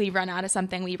where if we run out of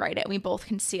something, we write it. We both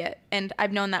can see it. And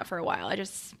I've known that for a while.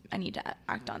 I need to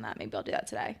act on that. Maybe I'll do that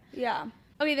today. Yeah.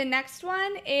 Okay, the next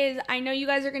one is, I know you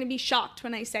guys are going to be shocked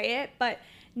when I say it, but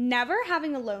never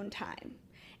having alone time.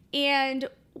 And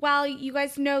while you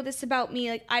guys know this about me,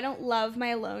 like, I don't love my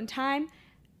alone time,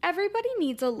 everybody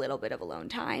needs a little bit of alone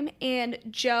time. And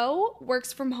Joe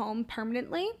works from home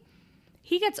permanently.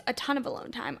 He gets a ton of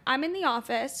alone time. I'm in the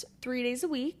office 3 days a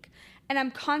week, and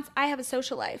I have a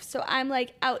social life, so I'm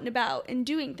like out and about and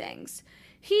doing things.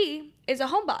 He is a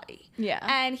homebody. Yeah.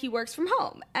 And he works from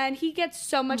home, and he gets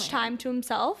so much time to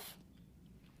himself.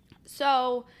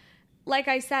 So, like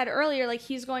I said earlier, like,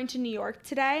 he's going to New York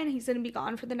today, and he's going to be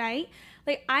gone for the night.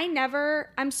 Like,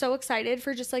 I'm so excited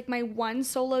for just, like, my one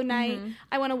solo night.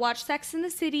 I want to watch Sex and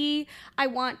the City. I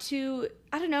want to,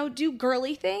 I don't know, do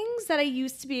girly things that I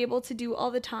used to be able to do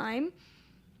all the time.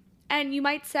 And you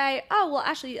might say, oh, well,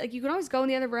 Ashley, like, you can always go in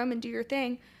the other room and do your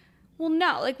thing. Well,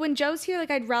 no. Like, when Joe's here,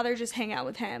 like, I'd rather just hang out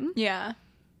with him. Yeah.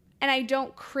 And I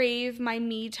don't crave my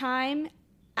me time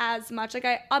as much. Like,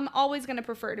 I'm always going to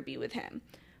prefer to be with him.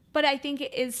 But I think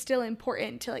it is still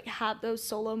important to, like, have those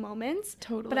solo moments.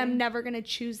 Totally. But I'm never going to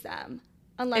choose them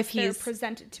unless they're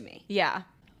presented to me. Yeah.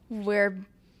 We're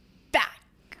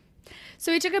back.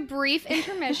 So we took a brief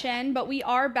intermission, but we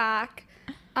are back.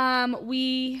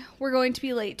 We were going to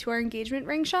be late to our engagement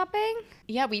ring shopping.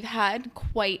 Yeah, we've had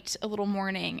quite a little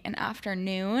morning and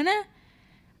afternoon.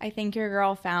 I think your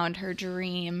girl found her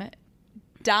dream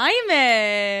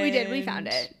diamond. We did. We found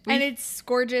it. And it's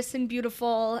gorgeous and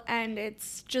beautiful, and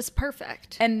it's just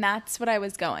perfect. And that's what I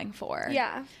was going for.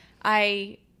 Yeah.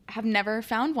 I have never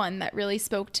found one that really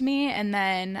spoke to me, and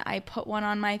then I put one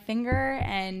on my finger,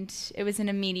 and it was an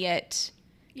immediate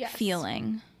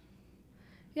feeling.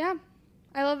 Yeah.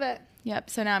 I love it.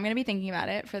 Yep. So now I'm going to be thinking about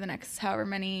it for the next however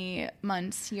many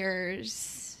months,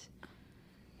 years,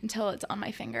 until it's on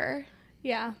my finger.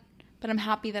 Yeah. But I'm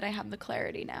happy that I have the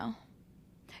clarity now.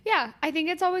 Yeah. I think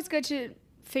it's always good to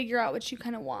figure out what you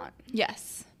kind of want.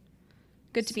 Yes.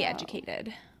 Good to be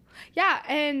educated. Yeah.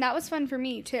 And that was fun for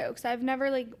me, too, because I've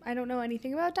never, like, I don't know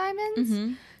anything about diamonds.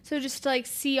 Mm-hmm. So just to, like,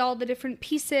 see all the different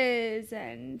pieces,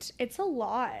 and it's a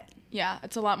lot. Yeah.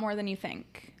 It's a lot more than you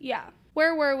think. Yeah.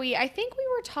 Where were we? I think we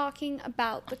were talking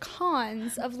about the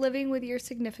cons of living with your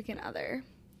significant other.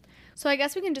 So I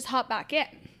guess we can just hop back in.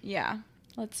 Yeah,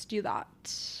 let's do that.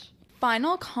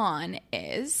 Final con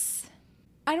is,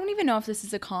 I don't even know if this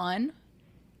is a con,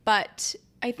 but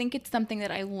I think it's something that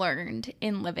I learned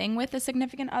in living with a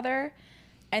significant other.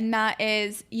 And that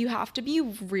is, you have to be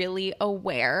really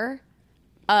aware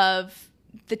of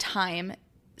the time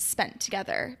spent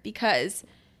together, because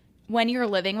when you're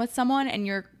living with someone and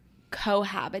you're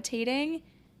cohabitating,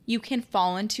 you can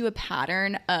fall into a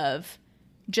pattern of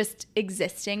just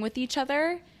existing with each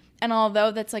other. And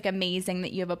although that's, like, amazing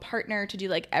that you have a partner to do,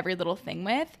 like, every little thing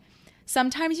with,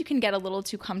 sometimes you can get a little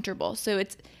too comfortable. So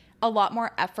it's a lot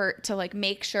more effort to, like,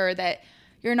 make sure that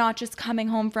you're not just coming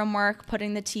home from work,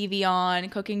 putting the TV on,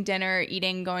 cooking dinner,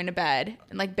 eating, going to bed,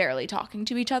 and, like, barely talking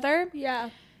to each other. Yeah.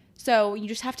 So you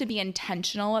just have to be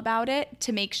intentional about it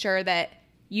to make sure that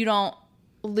you don't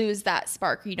lose that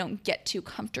spark, or you don't get too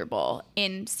comfortable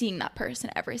in seeing that person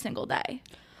every single day.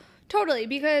 Totally,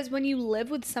 because when you live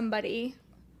with somebody,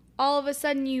 all of a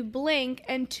sudden you blink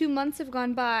and 2 months have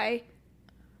gone by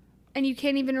and you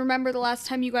can't even remember the last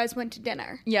time you guys went to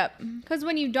dinner. Yep. Because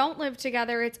when you don't live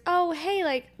together, it's, oh, hey,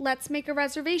 like, let's make a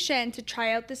reservation to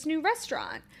try out this new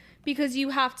restaurant. Because you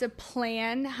have to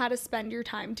plan how to spend your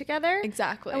time together.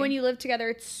 Exactly. And when you live together,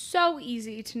 it's so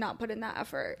easy to not put in that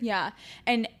effort. Yeah.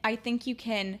 And I think you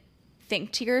can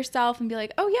think to yourself and be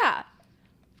like, oh, yeah,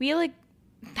 we, like,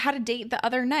 had a date the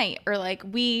other night. Or, like,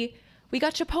 we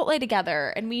got Chipotle together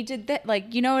and we did that.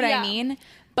 Like, you know what I mean?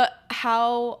 But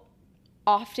how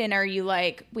often are you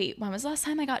like, wait, when was the last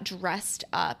time I got dressed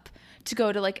up to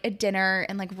go to, like, a dinner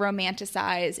and, like,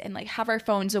 romanticize and, like, have our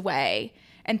phones away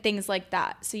and things like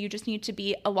that? So you just need to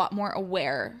be a lot more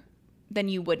aware than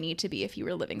you would need to be if you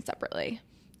were living separately.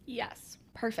 Yes.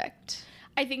 Perfect.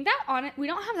 I think that we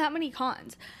don't have that many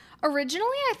cons.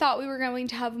 Originally, I thought we were going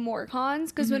to have more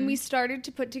cons because when we started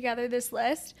to put together this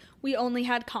list, we only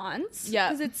had cons. Yeah.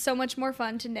 Because it's so much more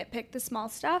fun to nitpick the small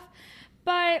stuff.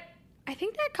 But I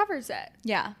think that covers it.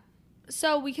 Yeah.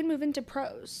 So we can move into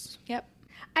pros. Yep.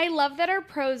 I love that our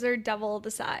pros are double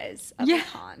the size of a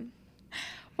con.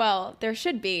 Well, there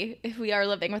should be if we are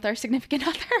living with our significant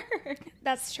other.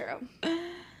 That's true.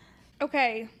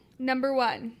 Okay, number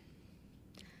 1.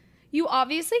 You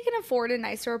obviously can afford a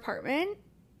nicer apartment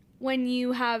when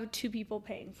you have 2 people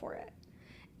paying for it.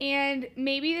 And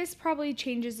maybe this probably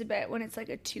changes a bit when it's like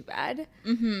a 2-bed.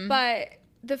 Mm-hmm. But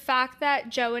the fact that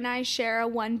Joe and I share a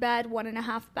 1-bed,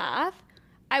 1.5 bath,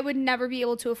 I would never be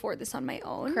able to afford this on my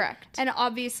own. Correct. And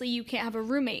obviously you can't have a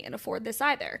roommate and afford this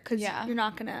either because you're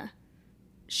not going to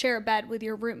share a bed with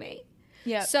your roommate.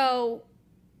 Yeah. So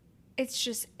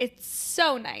it's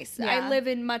so nice. Yeah. I live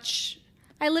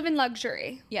in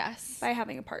luxury Yes. by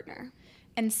having a partner.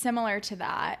 And similar to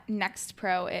that, next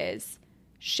pro is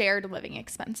shared living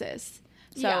expenses.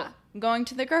 So Yeah. going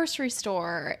to the grocery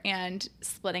store and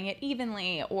splitting it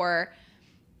evenly, or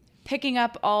picking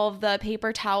up all of the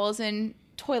paper towels and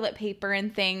toilet paper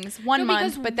and things one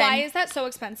month, but then why is that so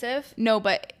expensive? no,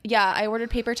 but yeah, I ordered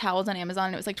paper towels on Amazon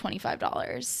and it was like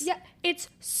 $25. Yeah, it's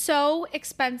so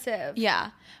expensive.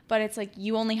 Yeah, but it's like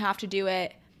you only have to do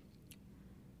it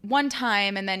one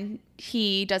time and then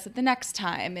he does it the next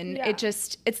time, and Yeah.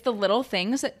 it's the little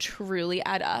things that truly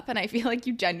add up, and I feel like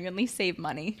you genuinely save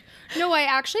money. No, I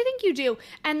actually think you do.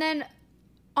 And then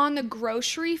on the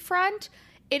grocery front,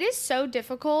 it is so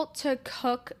difficult to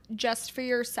cook just for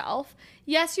yourself.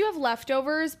 Yes, you have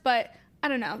leftovers, but I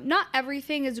don't know. Not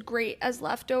everything is great as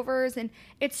leftovers, and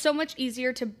it's so much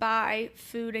easier to buy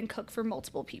food and cook for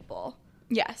multiple people.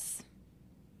 Yes.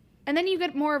 And then you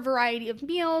get more variety of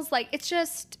meals. Like, it's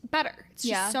just better. It's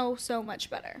Yeah. just so much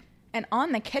better. And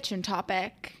on the kitchen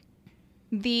topic,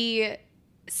 the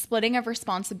splitting of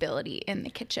responsibility in the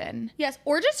kitchen. Yes,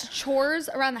 or just chores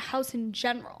around the house in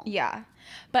general. Yeah.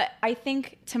 But I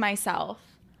think to myself,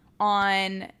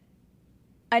 on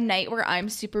a night where I'm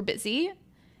super busy,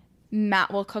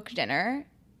 Matt will cook dinner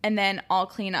and then I'll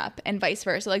clean up, and vice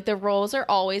versa. Like, the roles are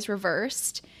always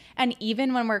reversed. And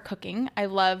even when we're cooking, I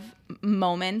love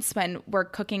moments when we're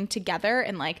cooking together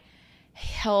and like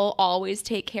he'll always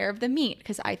take care of the meat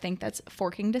because I think that's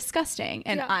forking disgusting,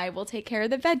 and Yeah. I will take care of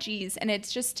the veggies, and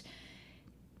it's just,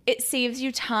 it saves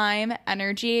you time,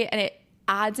 energy, and it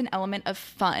adds an element of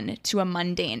fun to a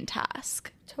mundane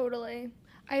task. Totally.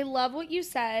 I love what you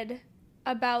said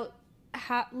about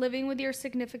living with your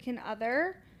significant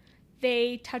other.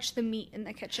 They touch the meat in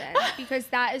the kitchen because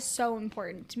that is so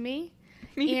important to me.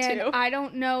 Me and too. I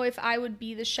don't know if I would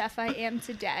be the chef I am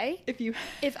today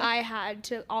If I had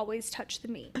to always touch the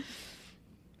meat.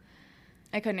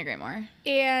 I couldn't agree more.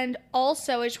 And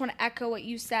also, I just want to echo what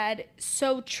you said.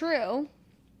 So true.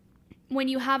 When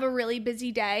you have a really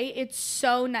busy day, it's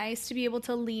so nice to be able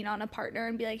to lean on a partner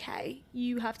and be like, hey,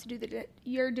 you have to do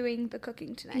you're doing the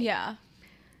cooking tonight. Yeah.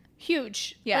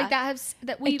 Huge. Yeah.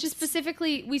 Like we It just-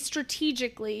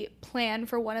 strategically plan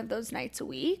for one of those nights a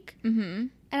week. Mm-hmm.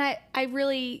 And I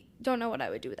really don't know what I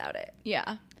would do without it.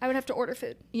 Yeah. I would have to order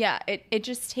food. Yeah. It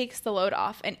just takes the load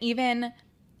off. And even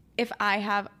if I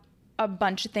have a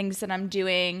bunch of things that I'm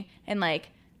doing and like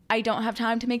I don't have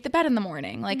time to make the bed in the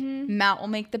morning, like Matt will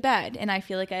make the bed, and I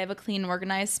feel like I have a clean,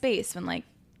 organized space. When like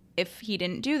if he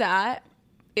didn't do that,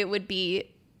 it would be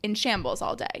in shambles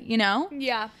all day, you know?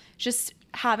 Yeah. Just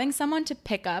having someone to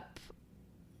pick up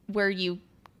where you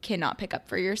cannot pick up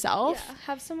for yourself. Yeah.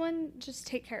 Have someone just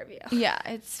take care of you. Yeah,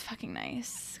 it's fucking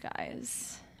nice,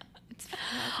 guys. It's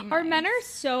fucking Our nice. men are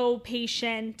so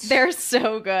patient. They're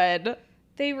so good.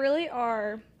 They really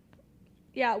are.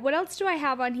 Yeah, what else do I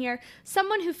have on here?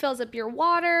 Someone who fills up your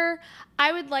water.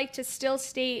 I would like to still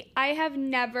state I have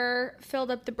never filled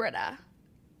up the Brita.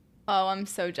 Oh, I'm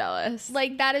so jealous.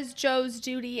 Like, that is Joe's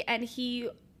duty, and he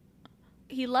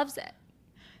loves it.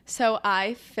 So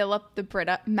I fill up the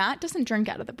Brita. Matt doesn't drink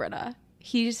out of the Brita.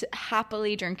 He's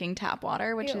happily drinking tap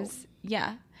water, which Ew. is,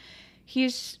 yeah.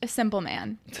 He's a simple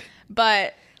man.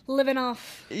 But Living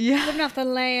off the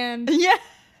land. yeah.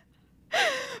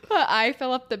 But I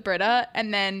fill up the Brita,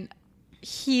 and then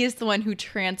he is the one who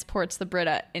transports the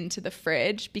Brita into the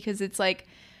fridge because it's like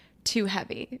too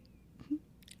heavy.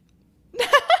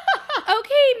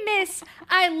 Okay, miss,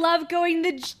 I love going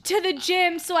to the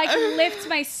gym so I can lift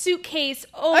my suitcase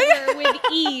over with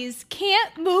ease.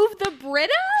 Can't move the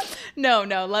Brita? No,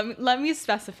 let me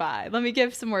specify. Let me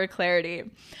give some more clarity.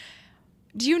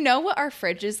 Do you know what our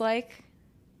fridge is like?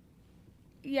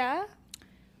 Yeah.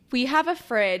 We have a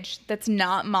fridge that's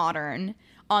not modern.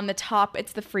 On the top,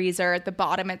 it's the freezer. At the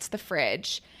bottom, it's the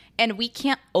fridge. And we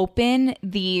can't open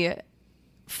the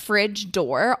fridge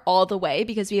door all the way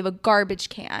because we have a garbage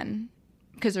can,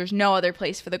 because there's no other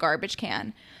place for the garbage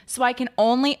can. So I can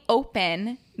only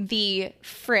open the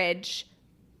fridge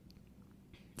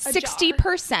A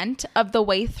 60% of the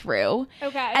way through.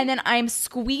 Okay. And then I'm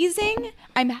squeezing,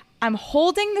 I'm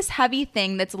holding this heavy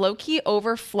thing that's low-key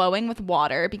overflowing with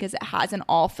water because it hasn't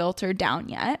all filtered down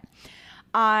yet.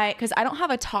 Because I don't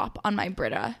have a top on my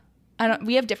Brita.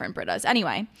 We have different Britas.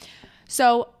 Anyway,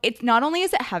 so it's not only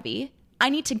is it heavy, I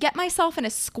need to get myself in a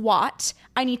squat.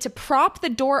 I need to prop the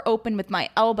door open with my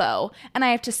elbow, and I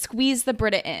have to squeeze the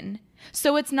Brita in.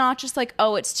 So it's not just like,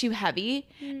 oh, it's too heavy.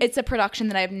 It's a production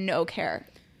that I have no care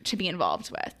to be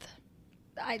involved with.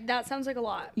 That sounds like a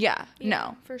lot. Yeah, Yeah,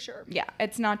 no. for sure. Yeah,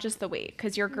 it's not just the weight,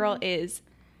 because your girl is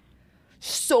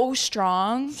so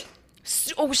strong.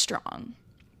 So strong.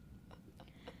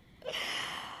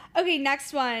 Okay,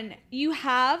 next one. You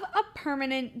have a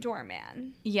permanent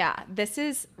doorman. Yeah, this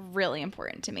is really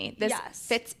important to me. This Yes.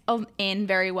 fits in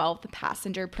very well with the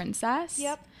passenger princess.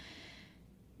 Yep.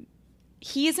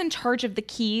 He's in charge of the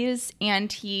keys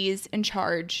and he's in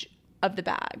charge of the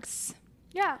bags.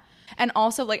 Yeah. And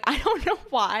also, like, I don't know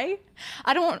why.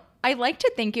 I like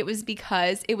to think it was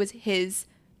because it was his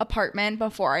apartment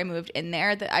before I moved in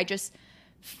there that I just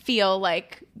feel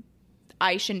like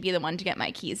I shouldn't be the one to get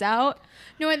my keys out.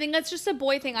 No, I think that's just a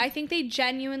boy thing. I think they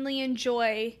genuinely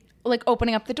enjoy Like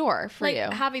opening up the door for like you.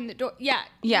 having the door. Yeah.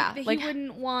 Yeah, He like-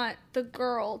 wouldn't want the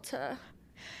girl to.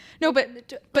 No, but the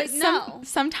door. but Like, no.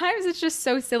 sometimes it's just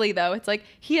so silly though. It's like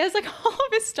he has like all of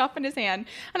his stuff in his hand,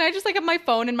 and I just like have my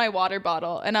phone and my water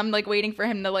bottle, and I'm like waiting for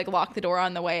him to like lock the door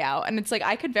on the way out. And it's like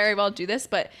I could very well do this,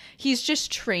 but he's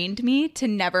just trained me to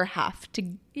never have to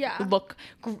Yeah.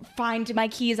 find my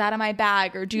keys out of my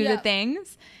bag or do Yeah. the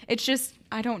things. It's just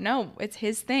I don't know. It's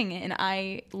his thing, and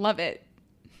I love it.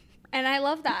 And I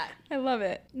love that. I love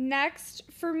it. Next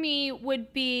for me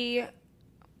would be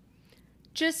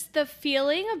just the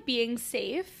feeling of being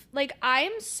safe. Like, I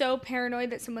am so paranoid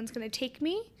that someone's going to take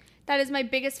me. That is my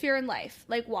biggest fear in life.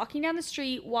 Like, walking down the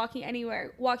street, walking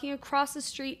anywhere, walking across the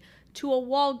street to a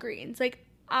Walgreens. Like,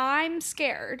 I'm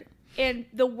scared and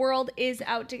the world is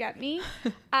out to get me.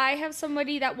 I have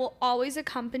somebody that will always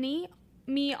accompany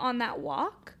me on that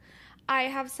walk. I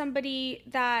have somebody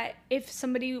that if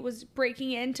somebody was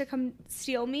breaking in to come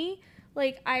steal me,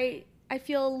 like, I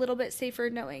feel a little bit safer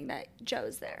knowing that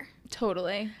Joe's there.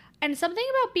 Totally. And something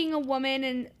about being a woman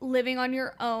and living on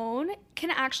your own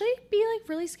can actually be like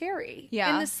really scary.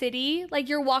 Yeah. In the city, like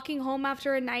you're walking home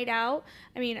after a night out.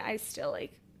 I mean, I still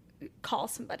like call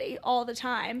somebody all the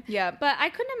time. Yeah. But I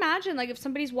couldn't imagine like if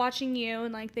somebody's watching you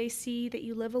and like they see that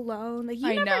you live alone. Like you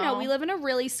I never know. know. We live in a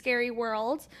really scary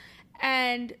world.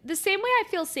 And the same way I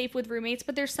feel safe with roommates,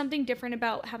 but there's something different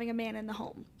about having a man in the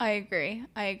home. I agree.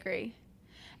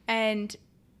 And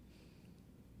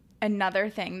another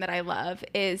thing that I love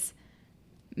is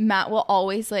Matt will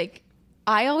always like,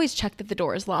 I always check that the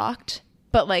door is locked,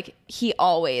 but like he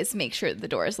always makes sure that the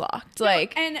door is locked.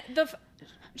 Like, And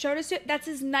Joe does that's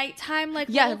his nighttime like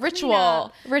yeah, little ritual.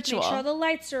 cleanup. Make sure the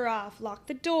lights are off, lock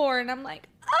the door, and I'm like,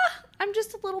 I'm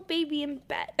just a little baby in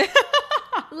bed.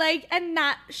 Like, and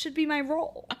that should be my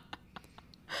role.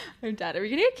 Oh, Dad, are we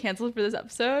gonna get canceled for this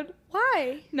episode?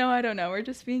 Why? No, I don't know. We're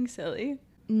just being silly.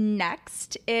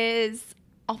 Next is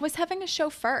always having a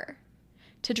chauffeur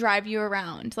to drive you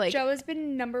around. Like, Joe has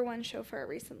been #1 chauffeur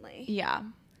recently. yeah.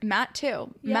 Matt too.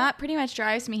 Yep. Matt pretty much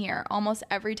drives me here almost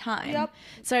every time. Yep.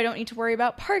 So I don't need to worry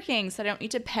about parking. So I don't need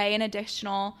to pay an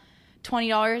additional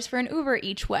 $20 for an Uber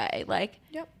each way. Like,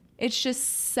 Yep. it's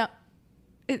just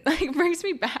it like brings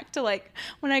me back to like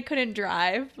when I couldn't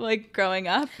drive, like growing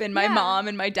up, and my Yeah. mom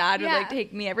and my dad would Yeah. like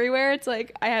take me everywhere. It's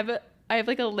like I have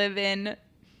like a live-in,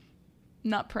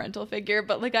 not parental figure,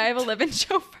 but like I have a live-in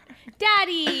chauffeur.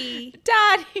 Daddy.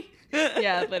 Daddy.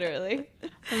 Yeah, literally.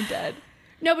 I'm dead.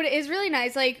 No, but it is really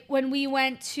nice. Like when we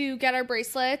went to get our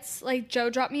bracelets, like Joe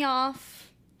dropped me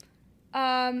off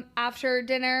after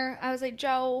dinner. I was like,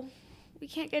 Joe, we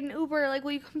can't get an Uber. Like,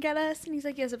 will you come get us? And he's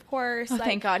like, yes, of course. Oh, like,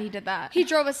 thank God he did that. He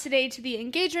drove us today to the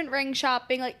engagement ring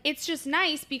shopping. Like, it's just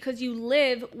nice because you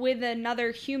live with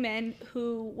another human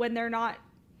who, when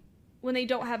they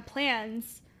don't have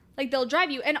plans, like they'll drive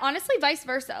you. And honestly, vice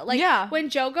versa. Like, Yeah. when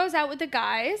Joe goes out with the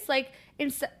guys, like,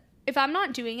 if I'm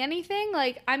not doing anything,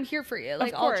 like, I'm here for you.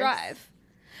 Like, I'll course. drive.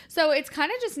 So it's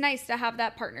kind of just nice to have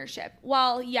that partnership.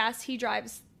 While, yes, he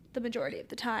drives the majority of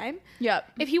the time.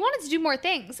 Yep. If he wanted to do more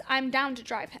things, I'm down to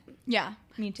drive him. Yeah,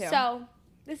 me too. So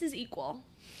this is equal.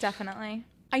 Definitely.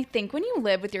 I think when you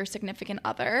live with your significant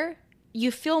other, you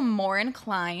feel more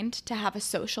inclined to have a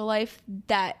social life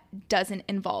that doesn't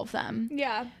involve them.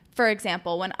 Yeah. For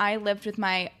example, when I lived with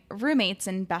my roommates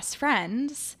and best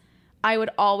friends, I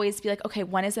would always be like, okay,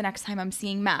 when is the next time I'm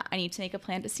seeing Matt? I need to make a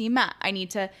plan to see Matt.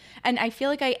 And I feel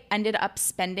like I ended up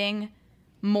spending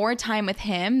more time with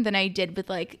him than I did with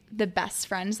like the best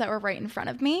friends that were right in front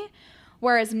of me.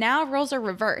 Whereas now roles are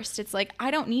reversed. It's like, I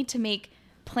don't need to make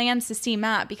plans to see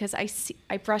Matt because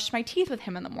I brush my teeth with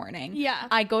him in the morning. Yeah.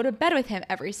 I go to bed with him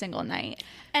every single night.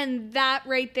 And that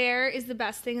right there is the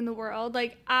best thing in the world.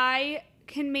 Like, I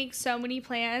can make so many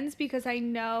plans because I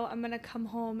know I'm going to come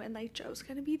home and, like, Joe's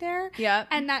going to be there. Yep.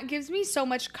 And that gives me so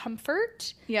much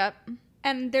comfort. Yep.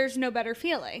 And there's no better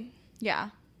feeling. Yeah.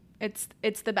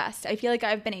 It's the best. I feel like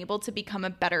I've been able to become a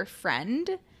better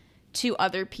friend to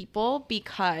other people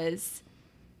because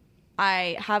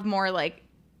I have more like,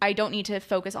 I don't need to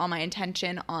focus all my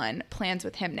attention on plans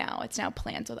with him now. It's now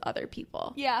plans with other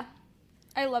people. Yeah.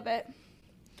 I love it.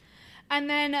 And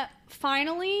then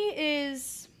finally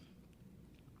is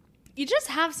you just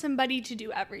have somebody to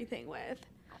do everything with.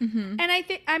 Mm-hmm.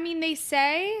 And I mean, they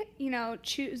say,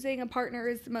 choosing a partner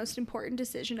is the most important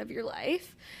decision of your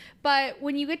life. But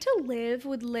when you get to live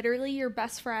with literally your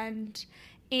best friend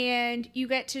and you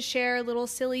get to share little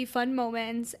silly fun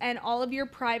moments and all of your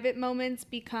private moments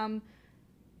become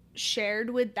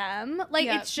shared with them, like,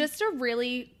 it's just a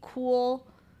really cool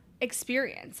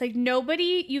experience. Like,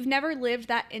 you've never lived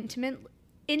that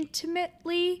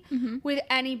intimately with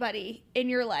anybody in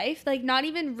your life, like, not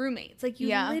even roommates. Like, you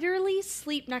literally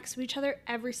sleep next to each other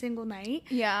every single night.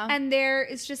 Yeah. And there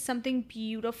is just something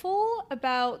beautiful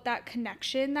about that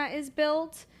connection that is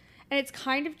built. And it's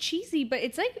kind of cheesy, but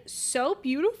it's, like, so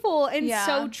beautiful and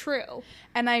so true.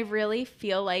 And I really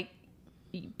feel like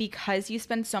because you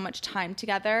spend so much time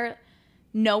together,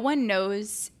 no one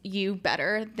knows you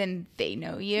better than they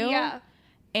know you. Yeah.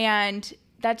 And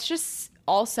that's just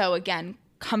also, again,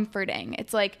 comforting.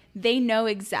 It's like they know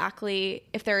exactly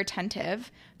if they're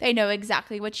attentive. They know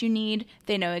exactly what you need.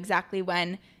 They know exactly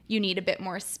when you need a bit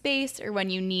more space or when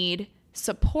you need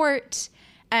support.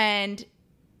 And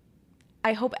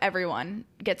I hope everyone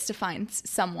gets to find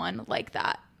someone like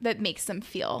that makes them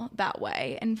feel that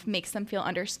way and makes them feel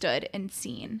understood and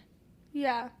seen.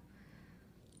 Yeah.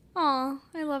 Aw,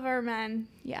 I love our men.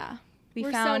 Yeah.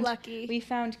 We're so lucky. We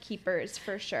found keepers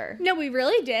for sure. No, we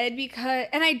really did, because,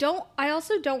 and I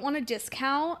also don't want to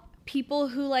discount people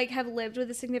who, like, have lived with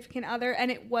a significant other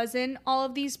and it wasn't all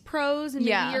of these pros and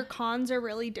maybe your cons are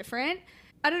really different.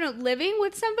 I don't know, living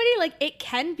with somebody, like, it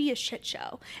can be a shit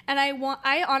show. And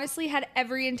I honestly had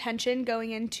every intention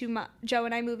going into Joe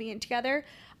and I moving in together.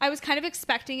 I was kind of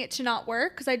expecting it to not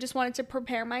work because I just wanted to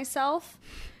prepare myself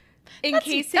in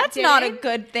case it That's didn't. Not a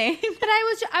good thing. But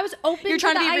I was open. You're to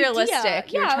trying the to be idea.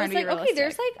 realistic. You're I trying was to like, be realistic. okay,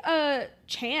 there's like a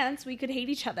chance we could hate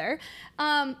each other.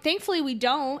 Thankfully we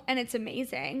don't, and it's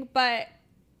amazing. But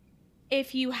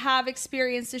if you have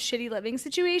experienced a shitty living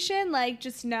situation, like,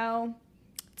 just know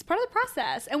it's part of the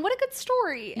process. And what a good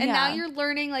story. And now you're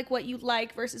learning, like, what you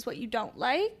like versus what you don't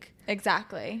like.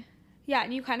 Exactly. Yeah,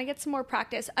 and you kind of get some more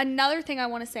practice. Another thing I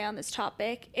want to say on this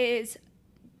topic is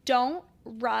don't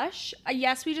rush.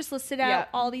 Yes, we just listed out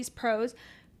all these pros.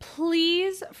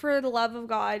 Please, for the love of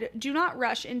God, do not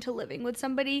rush into living with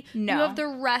somebody. No. You have the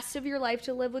rest of your life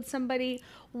to live with somebody.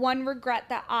 One regret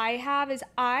that I have is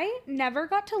I never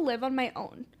got to live on my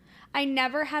own. I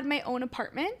never had my own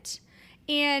apartment.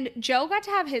 And Joe got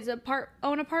to have his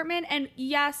own apartment. And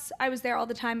yes, I was there all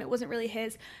the time. It wasn't really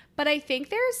his. But I think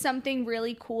there is something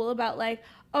really cool about, like,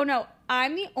 oh no,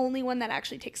 I'm the only one that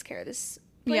actually takes care of this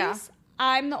place. Yeah.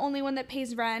 I'm the only one that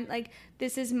pays rent. Like,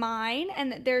 this is mine.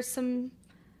 And there's some,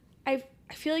 I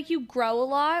feel like you grow a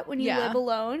lot when you live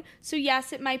alone. So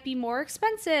yes, it might be more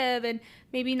expensive and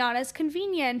maybe not as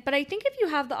convenient. But I think if you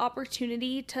have the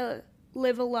opportunity to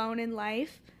live alone in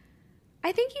life,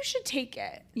 I think you should take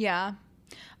it. Yeah.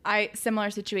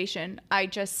 Similar situation. I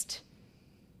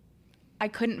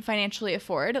couldn't financially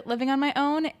afford living on my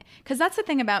own, because that's the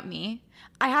thing about me.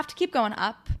 I have to keep going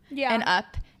up and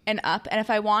up and up. And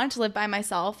if I wanted to live by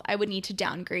myself, I would need to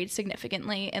downgrade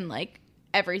significantly in, like,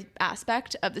 every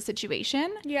aspect of the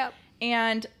situation. Yep.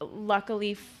 And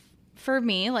luckily for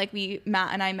me, like,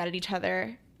 Matt and I met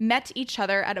each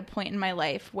other at a point in my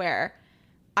life where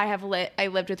I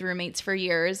lived with roommates for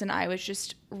years, and I was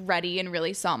just ready and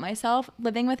really saw myself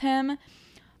living with him.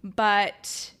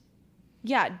 But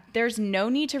yeah, there's no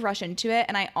need to rush into it.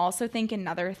 And I also think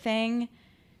another thing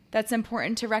that's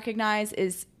important to recognize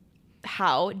is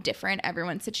how different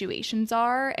everyone's situations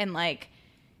are. And, like,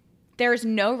 there's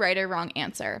no right or wrong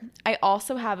answer. I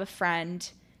also have a friend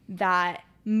that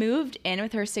moved in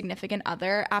with her significant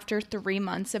other after 3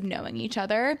 months of knowing each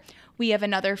other. We have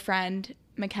another friend,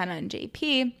 McKenna and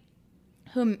JP,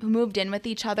 who moved in with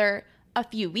each other a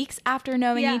few weeks after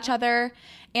knowing each other.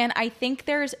 And I think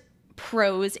there's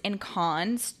pros and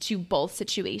cons to both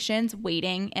situations,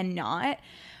 waiting and not.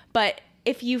 But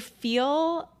if you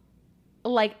feel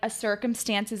like a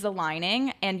circumstance is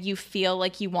aligning and you feel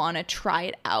like you want to try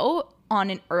it out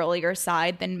on an earlier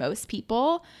side than most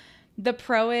people, the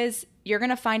pro is you're going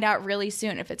to find out really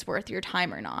soon if it's worth your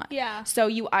time or not. Yeah. So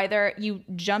you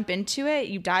jump into it,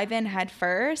 you dive in head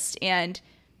first, and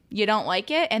you don't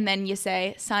like it, and then you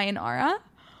say sayonara,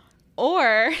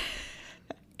 or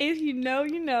if you know,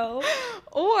 you know,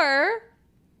 or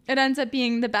it ends up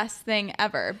being the best thing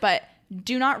ever. But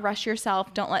do not rush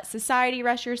yourself. Don't let society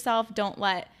rush yourself. Don't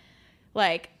let,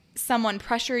 like, someone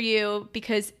pressure you,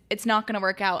 because it's not going to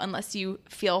work out unless you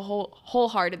feel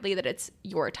wholeheartedly that it's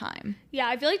your time. Yeah,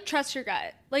 I feel like trust your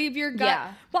gut. Like if your gut,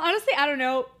 Yeah. well, honestly, I don't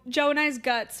know. Joe and I's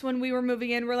guts when we were moving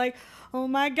in were like, oh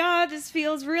my God, this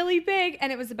feels really big.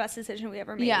 And it was the best decision we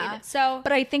ever made. Yeah. So,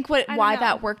 but I think don't why know.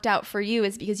 that worked out for you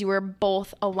is because you were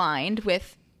both aligned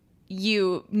with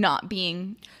you not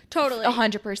being totally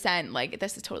 100% like,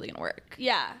 this is totally going to work.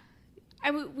 Yeah.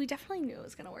 We definitely knew it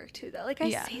was going to work too, though. Like, I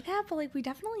say that, but, like, we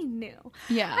definitely knew.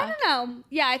 Yeah. I don't know.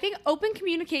 Yeah, I think open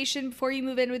communication before you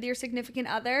move in with your significant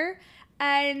other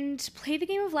and play the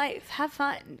game of life. Have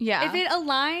fun. Yeah. If it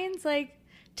aligns, like,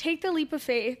 take the leap of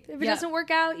faith. If it doesn't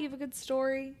work out, you have a good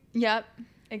story. Yep.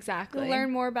 Exactly. You'll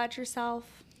learn more about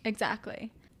yourself.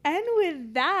 Exactly. And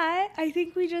with that, I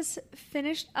think we just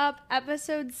finished up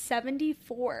episode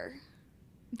 74.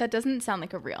 That doesn't sound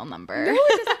like a real number. No,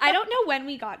 it doesn't. I don't know when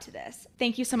we got to this.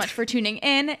 Thank you so much for tuning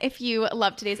in. If you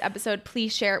loved today's episode,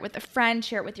 please share it with a friend,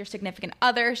 share it with your significant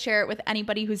other, share it with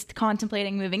anybody who's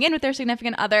contemplating moving in with their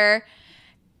significant other.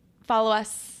 Follow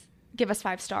us, give us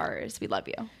 5 stars. We love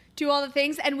you. Do all the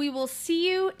things, and we will see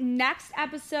you next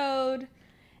episode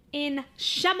in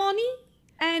Chamonix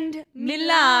and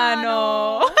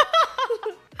Milano.